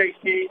 PJ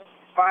King,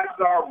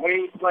 5-star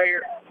wing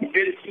player,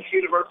 committed to the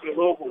University of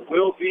Louisville,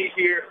 will be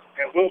here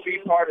and will be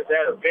part of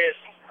that event.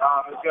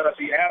 It's going to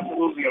be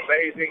absolutely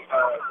amazing.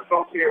 The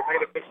folks here at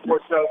Main Event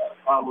Sports Show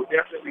will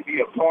definitely be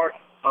a part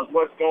of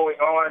what's going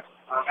on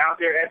out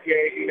there at the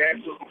AAU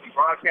Nationals. Will be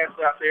broadcasts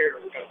out there.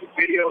 There's going to be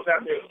videos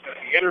out there. There's going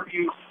to be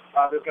interviews.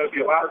 There's going to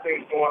be a lot of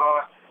things going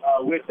on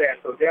with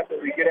that. So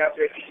definitely get out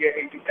there to the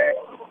AAU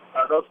Nationals.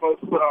 Those folks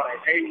put on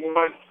an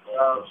A1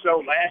 show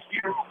last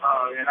year,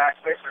 and I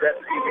expect that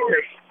to be the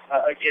case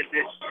again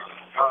this year.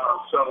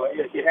 So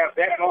you have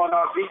that going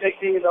on. BJ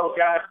King and those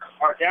guys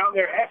are down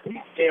there at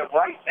Peach Camp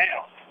right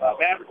now.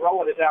 Maverick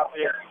Rowland is out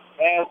there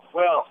as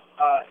well.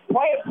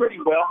 Playing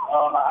pretty well.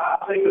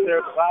 I think that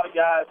there's a lot of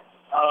guys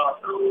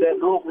that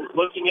Louisville was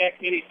looking at.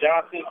 Kenny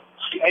Johnson,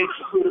 the ace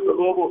recruiter for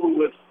Louisville, who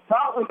was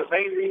probably the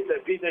main reason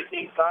that BJ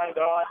King signed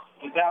on,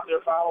 is out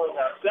there following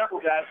several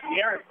guys.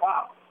 Aaron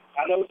Fox,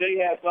 I know Jay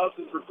has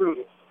Bugs's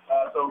recruiting.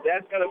 So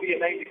that's going to be a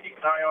name to keep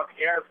an eye on.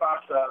 Aaron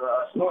Fox,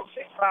 6'5"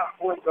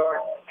 point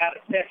guard out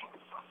of Texas.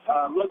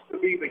 Looks to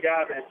be the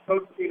guy that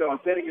Coach Tino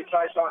is setting his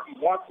sights on. He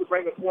wants to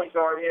bring a point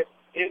guard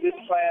in this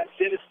class.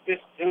 Dennis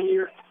Smith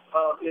Jr.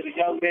 Is a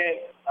young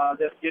man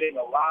that's getting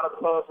a lot of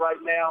love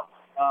right now.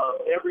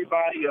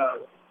 Everybody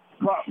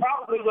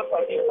probably looks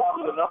like he's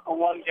probably the number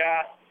one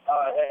guy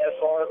as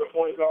far as a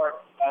point guard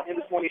in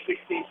the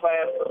 2016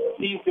 class.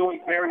 He's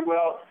doing very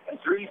well.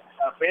 Andres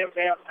Bam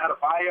Bam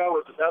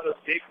Adebayo is another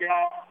big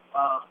guy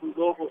who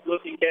Louisville's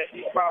looking at.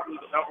 He's probably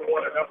the number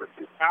one or number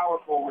two power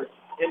forward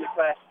in the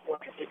class of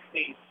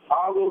 2016.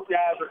 All those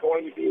guys are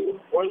going to be,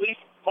 or at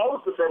least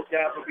most of those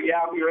guys will be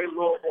out here in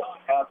Louisville.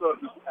 So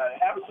if you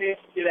have a chance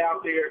to get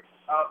out there,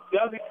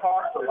 doesn't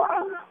cost a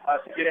lot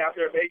to get out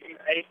there, maybe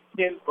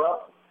 $8-10.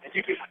 And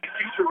you can see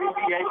future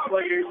NBA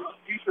players,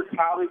 future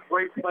college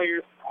great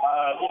players,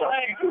 future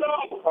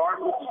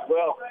partners as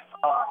well.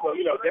 So,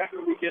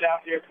 definitely get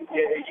out there to the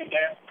AAU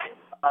Nationals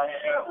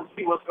and we'll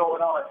see what's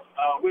going on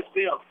with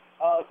them.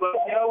 But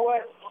you know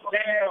what?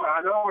 Damn,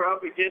 I know we're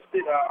up against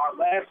it. Our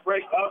last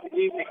break of the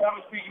evening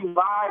coming to you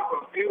live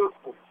from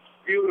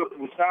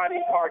beautiful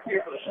Shawnee Park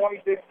here for the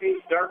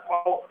 2015 Dirt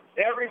Bowl.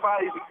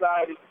 Everybody's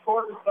excited. The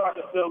course is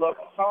starting to fill up.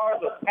 The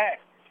cars are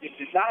packed. If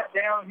you're not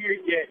down here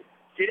yet,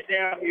 get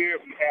down here.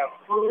 We have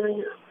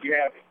food. You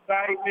have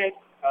excitement.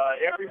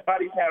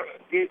 Everybody's having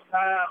a good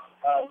time.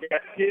 You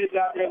got kids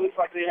out there. Looks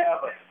like they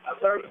have a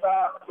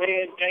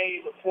 35-man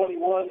game of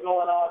 21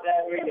 going on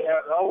down here. You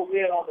have the old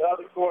men on the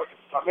other court.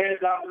 My man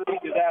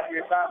Dominique is out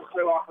here trying to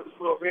show off with his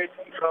little red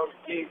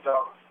teams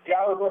on. He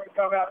always wants to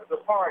come out to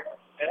the park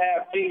and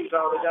have teams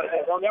on. They got to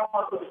have on their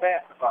one for the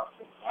basketball.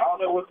 I don't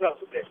know what's up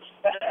with that.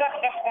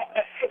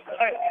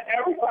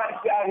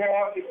 Everybody's out here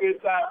having a good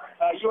time.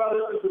 You are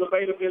listening to the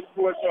Main Event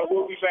Sports Show.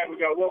 We'll be back. We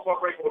got one more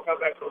break and we'll come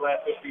back to the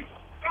last 15.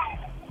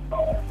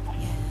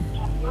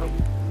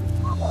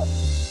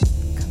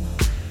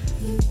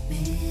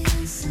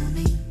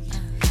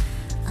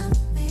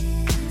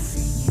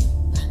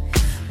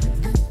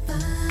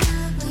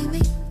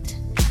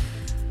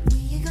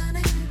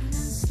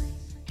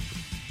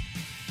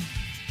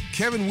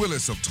 Kevin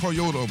Willis of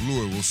Toyota of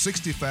Louisville,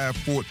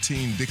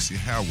 6514 Dixie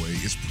Highway,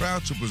 is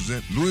proud to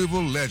present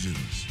Louisville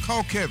Legends.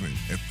 Call Kevin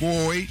at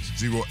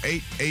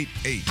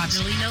 408-0888.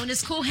 Popularly known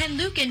as Cool Hand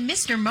Luke and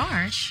Mr.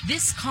 Marsh,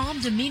 this calm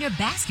demeanor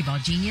basketball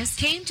genius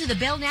came to the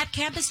Belknap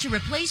campus to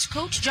replace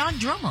Coach John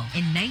Drummel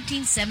in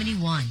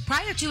 1971.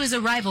 Prior to his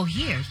arrival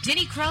here,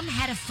 Denny Crum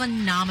had a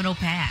phenomenal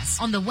pass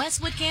on the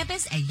Westwood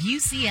campus at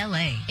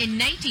UCLA. In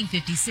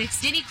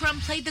 1956, Denny Crum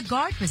played the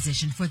guard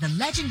position for the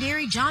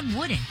legendary John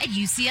Wooden at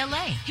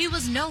UCLA. He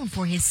was known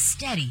for his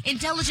steady,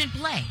 intelligent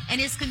play and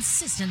his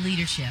consistent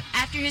leadership.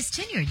 After his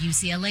tenure at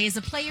UCLA as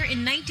a player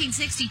in 19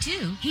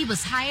 1962, he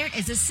was hired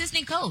as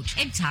assistant coach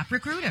and top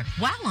recruiter.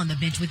 While on the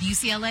bench with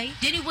UCLA,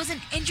 Denny was an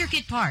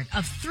intricate part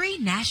of 3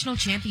 national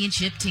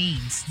championship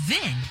teams.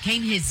 Then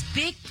came his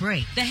big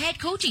break, the head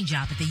coaching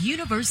job at the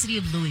University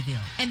of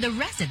Louisville. And the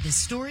rest of this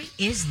story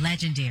is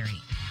legendary.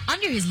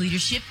 Under his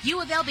leadership,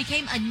 UofL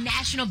became a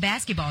national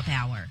basketball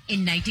power.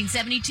 In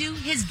 1972,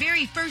 his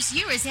very first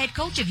year as head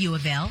coach of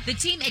UofL, the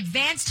team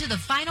advanced to the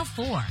Final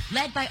Four,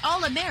 led by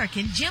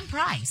All-American Jim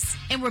Price,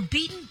 and were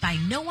beaten by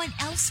no one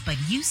else but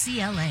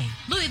UCLA.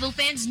 Louisville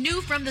fans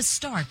knew from the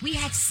start we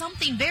had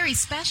something very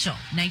special.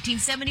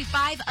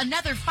 1975,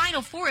 another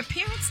Final Four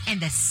appearance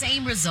and the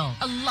same result,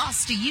 a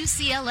loss to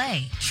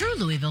UCLA. True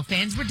Louisville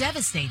fans were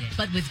devastated,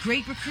 but with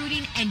great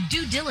recruiting and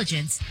due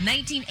diligence,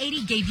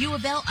 1980 gave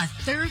UofL a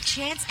third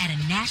chance at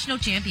a national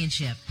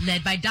championship.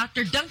 Led by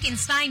Dr. Duncan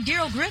Stein,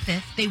 Daryl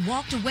Griffith, they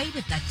walked away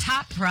with the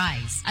top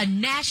prize, a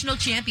national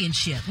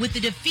championship, with the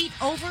defeat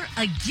over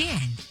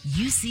again,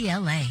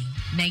 UCLA.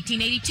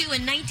 1982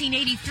 and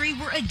 1983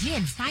 were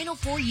again Final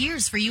Four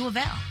years for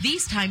UofL.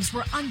 These times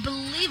were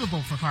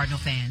unbelievable for Cardinal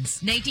fans.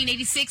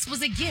 1986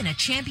 was again a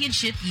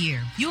championship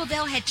year.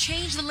 UofL had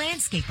changed the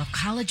landscape of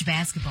college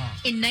basketball.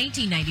 In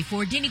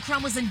 1994, Denny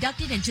Crum was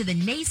inducted into the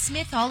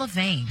Naismith Hall of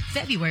Fame.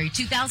 February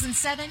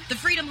 2007, the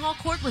Freedom Hall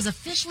Court was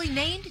officially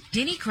named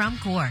Denny Crum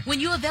Court. When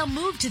UofL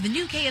moved to the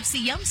new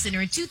KFC Yum Center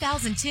in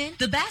 2010,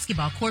 the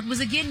basketball court was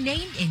again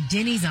named in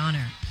Denny's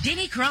honor.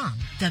 Denny Crum,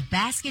 the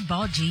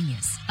basketball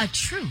genius, a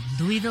true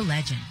Louisville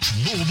legend.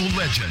 Louisville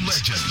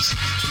Legends.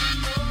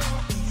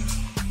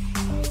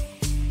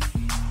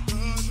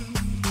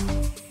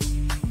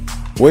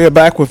 We're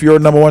back with your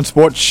number one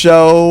sports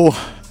show.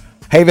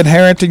 Haven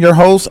Harrington, your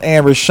host,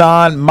 and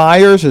Raashaan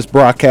Myers is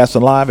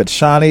broadcasting live at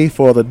Shawnee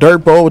for the Dirt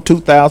Bowl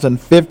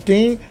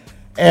 2015.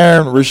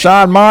 And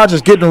Raashaan Myers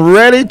is getting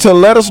ready to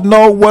let us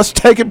know what's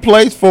taking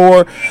place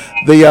for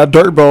the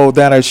Dirt Bowl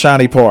down at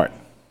Shawnee Park.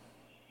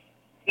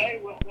 Hey,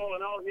 what's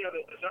going on here?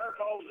 The Dirt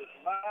Bowl is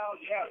loud.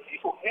 You have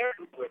people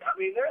everywhere. I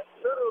mean, there's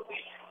literally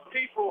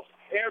people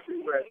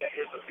everywhere.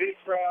 There's a big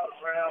crowd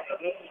around to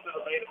listen to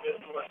the main event,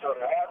 so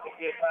they're having a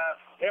good time.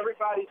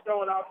 Everybody's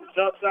throwing off the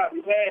jump shot.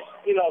 We've had,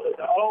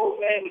 the old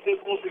man that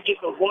just wants to get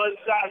the one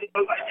shot. He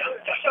goes like,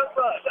 jump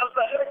shot.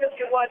 Let me just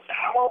get one shot.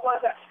 I want one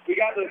shot. We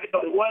got the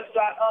one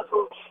shot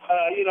uncle.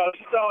 He's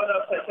throwing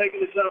up,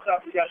 taking the jump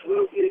shot. We got the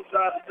little kids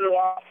trying to throw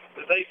off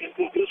so they can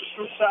do the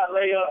true shot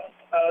layup.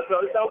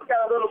 So we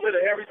got a little bit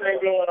of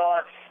everything going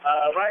on.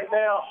 Right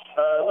now,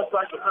 looks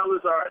like the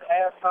fellas are at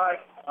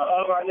halftime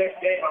of our next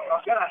game.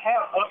 I'm going to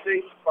have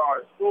updates as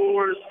far as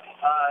scores,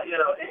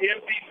 the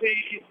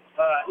MVP,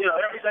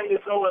 everything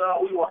that's going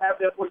on. We will have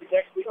that for you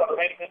next week on the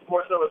Main Event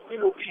Sports Show. We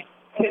will be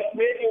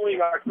continuing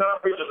our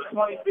coverage of the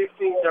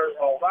 2015 Dirt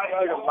Bowl right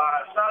here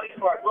live. Shawnee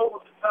Park, Global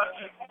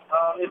Kentucky.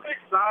 It's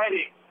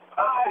exciting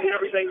to see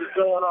everything that's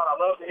going on. I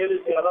love the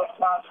energy. I love the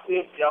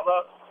positivity. I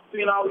love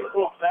seeing all these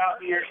folks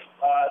out here.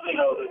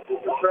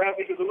 The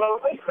traffic is a little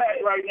bit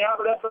bad right now,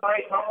 but that's all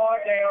right. Come on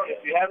down.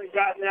 If you haven't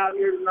gotten out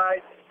here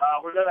tonight,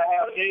 we're going to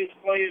have games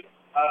playing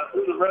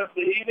through the rest of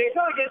the evening. It's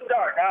going to get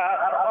dark.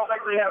 I don't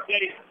think they have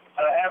games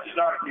after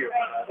dark here.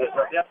 They'll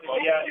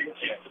definitely be out here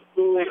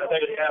schooling. I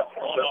think they have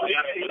food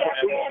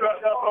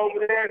truck up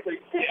over there. So you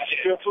can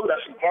get food.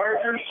 That's some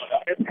burgers.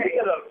 And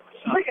speaking of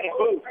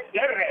food,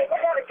 there it is. I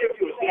got to give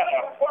you a shout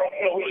out. Before we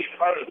go any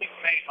further,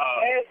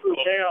 Andrew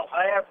down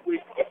last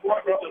week, the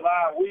 4th of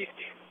July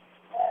weekend,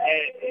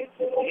 and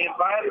he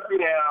invited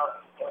me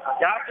down. I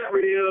got the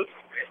ribs.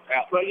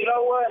 But you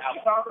know what?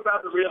 We talk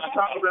about the ribs. We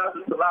talk about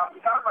the salami.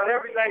 We talk about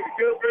everything. The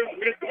good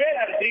ribs. The man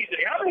had a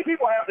DJ. How many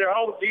people have their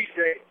own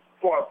DJ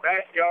for a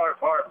backyard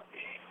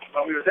barbecue?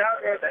 When we was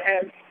out there at the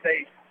Happy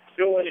State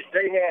doing it,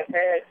 they had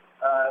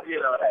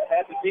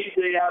the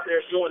DJ out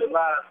there doing it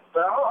live.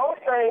 But the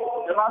only thing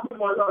that my people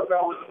want to talk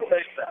about was the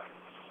potato salad.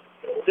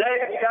 Jay,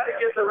 you got to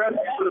get the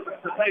recipe for the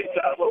potato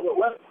salad.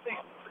 What's the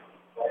secret?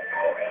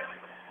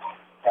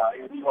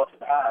 He wants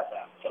to hide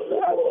that. That's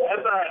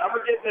all right. I'm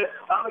gonna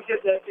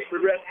get that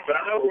secret recipe.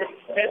 But I know we're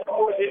heading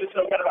towards the end of the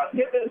show. Got about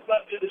 10 minutes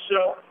left in the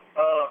show.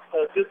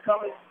 Just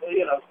coming,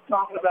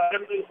 talking about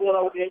everything that's going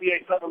on with the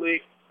NBA Summer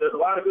League. There's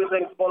a lot of good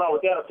things going on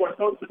with that. Of course,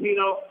 Coach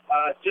Patino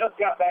just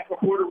got back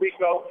from Puerto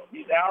Rico.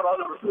 He's out on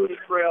the recruiting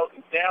trail.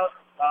 He's down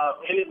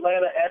in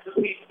Atlanta at the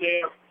Peach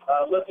Jam,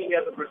 looking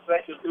at the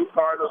prospective new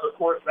Cardinals. Of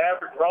course,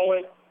 Maverick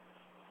Rowan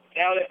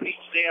down at Peach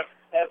Jam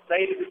has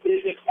made a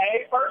decision.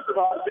 Hey, first of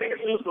all, the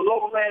biggest news for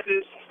Louisville fans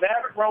is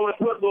Maverick Rowan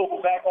put Louisville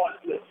back on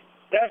his list.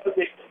 That's the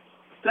big thing.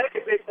 The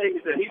second big thing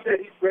is that he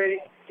said he's ready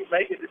to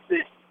make a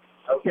decision.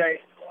 Okay?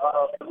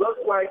 It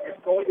looks like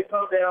it's going to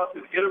come down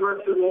to the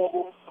University of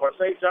Louisville or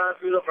St. John's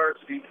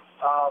University.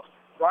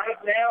 Right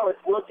now,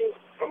 it's looking,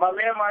 for my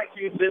man Mike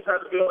Hughes,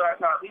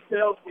 inside-the-field.com, he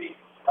tells me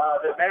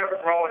that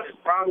Maverick Rowan is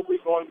probably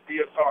going to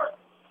be a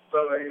Cardinal.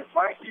 So if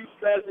Mike Hughes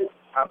says it,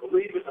 I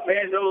believe it. The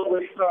man knows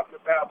what he's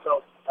talking about.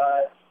 So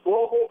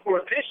Louisville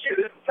for this year,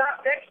 this is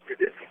not next year,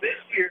 this is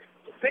this year,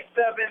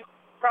 6'7",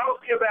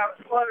 probably about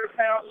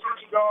 200-pound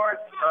shooting guard,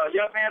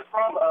 young man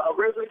from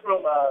originally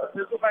from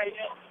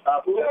Pennsylvania,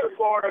 moved to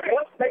Florida,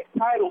 wants to take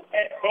titles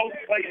at both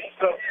places.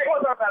 So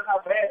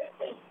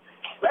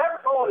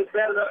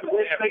bad enough to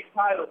win state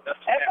titles at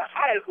the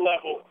highest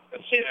level in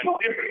two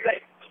different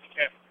states.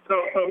 So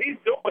he's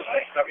doing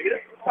things. I mean,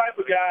 this is the type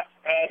of guy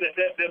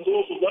that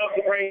Louisville loves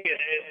to bring in.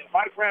 And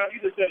Mike Brown,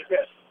 you just said it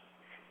best.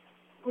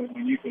 When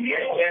you can get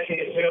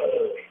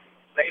championships,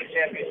 state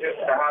championships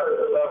at the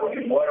highest level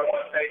in more than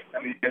one state, I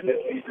mean, that's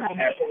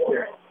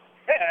necessary.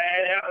 Yeah,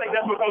 and I think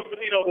that's what Coach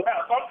Patino's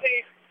about. Some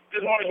teams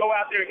just want to go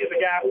out there and get the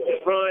guy who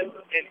can run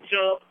and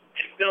jump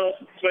and dunk,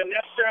 but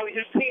necessarily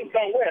his teams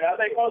don't win. I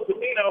think Coach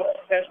Patino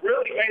has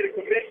really made a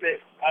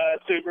commitment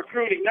to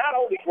recruiting not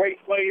only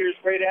great players,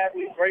 great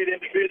athletes, great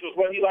individuals,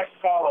 what he likes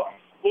to call a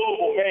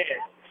Louisville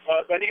man,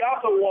 but he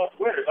also wants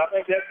winners. I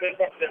think that's been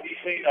something that we've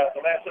seen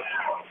the last couple of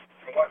years.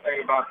 And one thing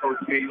about Coach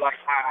P, he likes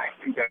high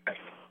IQ guys.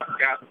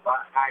 Guys with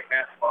high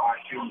basketball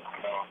IQ.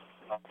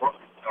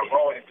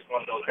 Rowan is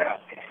one of those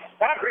guys.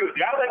 I agree with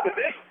you. I think that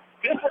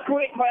this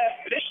recruiting class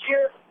this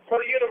year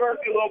for the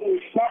University of Louisville,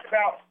 we talk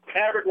about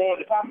Maverick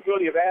Rowan, the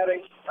possibility of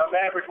adding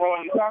Maverick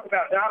Rowan. You talk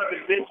about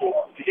Donovan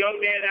Mitchell, the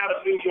young man out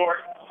of New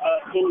York,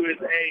 who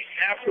is a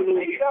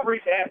absolutely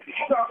freak athlete.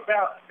 You talk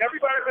about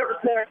everybody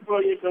remembers Terrence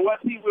Williams and what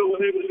he was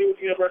able to do with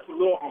the University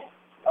of Louisville.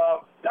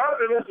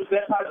 Donovan Mitchell's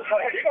that type of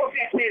player. You're going to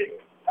see a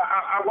kid.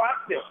 I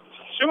watched him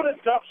shoot a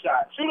jump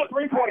shot, shoot a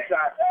three-point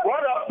shot,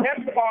 run up,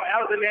 catch the ball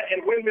out of the net,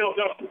 and windmill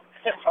dunk.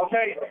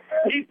 Okay?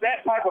 He's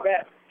that type of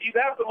athlete. He's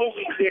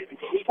absolutely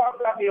ridiculous. We talked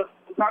about him.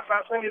 We talked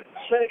about Trinity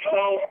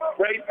Stone,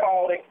 Ray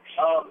Spalding,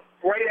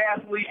 great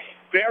athlete,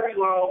 very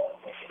long,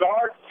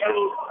 guard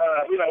skills,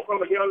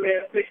 from a young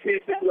man,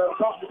 6'10",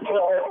 6'11". Coach has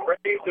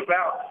raved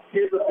about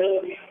his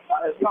ability,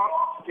 has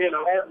talked,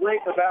 at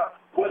length about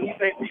what he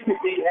thinks he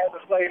could be as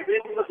a player.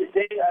 Then you look at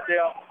Jay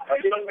Adele, a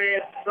young man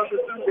from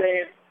the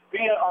Sudan,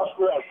 via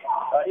Australia.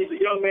 He's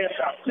a young man,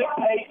 about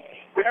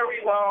 6'8",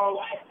 very long,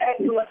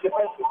 excellent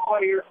defensive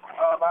player.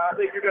 I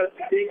think you're going to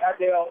see Jay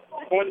Adele.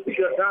 You're going to see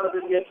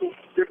Donovan Mitchell.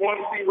 You're going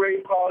to see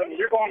Ray Spalding.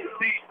 You're going to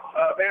see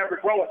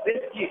Maverick Rowan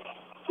this year.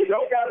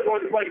 Those guys are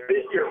going to play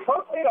this year.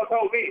 Coach Patino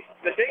told me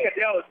that Jay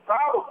Adele is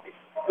probably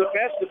the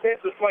best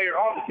defensive player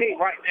on the team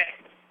right now.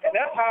 And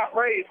that's high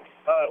praise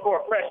for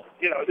a freshman.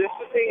 This is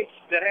a team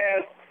that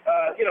has,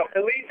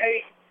 Elite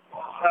Eight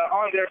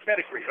on their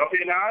pedigree.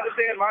 Okay, now I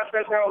understand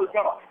Montrezl Harrell is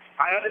gone.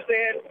 I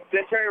understand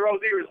that Terry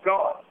Rozier is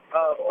gone.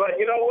 But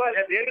you know what?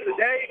 At the end of the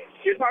day,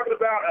 you're talking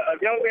about a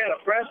young man,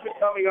 a freshman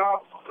coming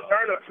off the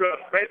turnip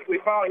truck, basically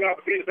falling off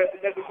and being the best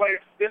defensive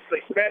player. This is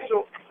a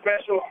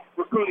special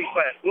recruiting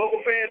class.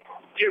 Louisville fans,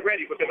 get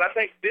ready, because I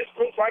think this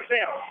group right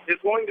now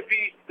is going to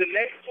be the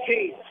next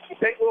team to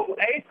take Louisville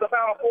to the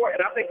Final Four,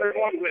 and I think they're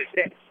going to win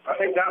it. I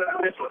think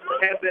Donovan Mitchell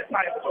has that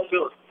type of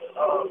ability.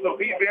 So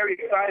be very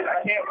excited.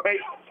 I can't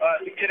wait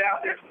to get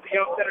out there to the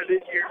Young Center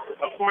this year.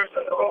 Of course,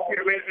 the Hope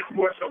Here Management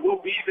Sports Show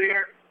will be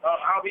there.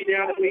 I'll be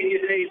down at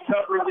Media Days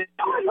covering this.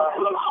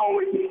 Look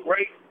forward to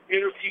great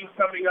interviews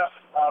coming up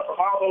from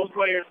all those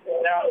players.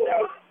 Now,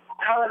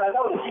 Alan, I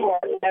know that you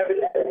are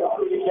having that.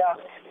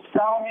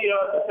 Tell me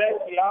the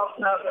best, the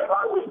outside, the